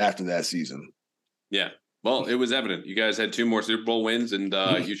better after that season. Yeah. Well, it was evident. You guys had 2 more Super Bowl wins, and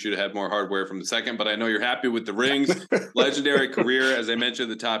you should have had more hardware from the second. But I know you're happy with the rings. Legendary career, as I mentioned,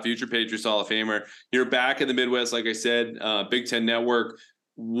 the top future Patriots Hall of Famer. You're back in the Midwest, like I said, Big Ten Network.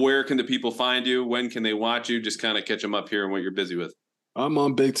 Where can the people find you? When can they watch you? Just kind of catch them up here and what you're busy with. I'm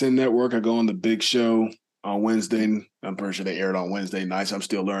on Big Ten Network. I go on the Big Show on Wednesday. I'm pretty sure they aired on Wednesday nights. I'm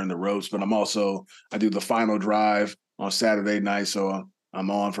still learning the ropes, but I do the Final Drive on Saturday night. So I'm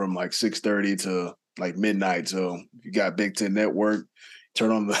on from like 6:30 to like midnight. So if you got Big Ten Network,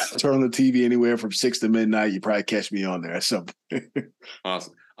 turn on the TV anywhere from 6 to midnight. You probably catch me on there at some point.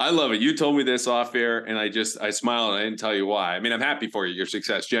 Awesome. I love it. You told me this off air and I smiled and I didn't tell you why. I mean, I'm happy for you, your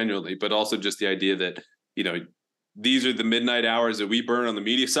success genuinely, but also just the idea that, these are the midnight hours that we burn on the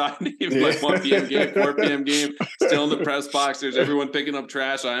media side. Even like 1 p.m. game, 4 p.m. game, still in the press box. There's everyone picking up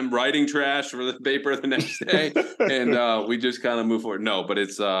trash. I'm writing trash for the paper the next day, and we just kind of move forward. No, but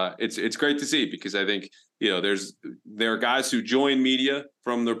it's great to see because I think there are guys who join media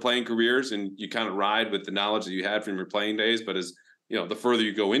from their playing careers, and you kind of ride with the knowledge that you had from your playing days. But as the further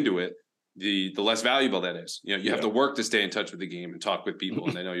you go into it, the less valuable that is. You have to work to stay in touch with the game and talk with people.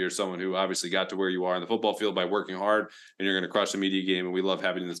 And I know you're someone who obviously got to where you are in the football field by working hard, and you're going to crush the media game. And we love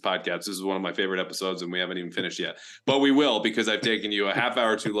having this podcast. This is one of my favorite episodes, and we haven't even finished yet. But we will, because I've taken you a half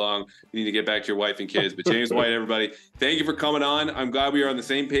hour too long. You need to get back to your wife and kids. But James White, everybody, thank you for coming on. I'm glad we are on the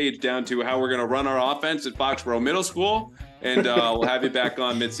same page down to how we're going to run our offense at Foxborough Middle School. And we'll have you back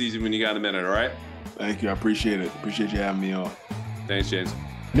on midseason when you got a minute, all right? Thank you. I appreciate it. Appreciate you having me on. Thanks, James.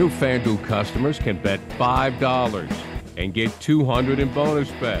 New FanDuel customers can bet $5 and get $200 in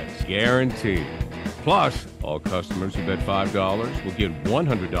bonus bets, guaranteed. Plus, all customers who bet $5 will get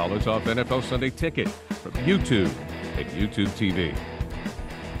 $100 off NFL Sunday Ticket from YouTube and YouTube TV.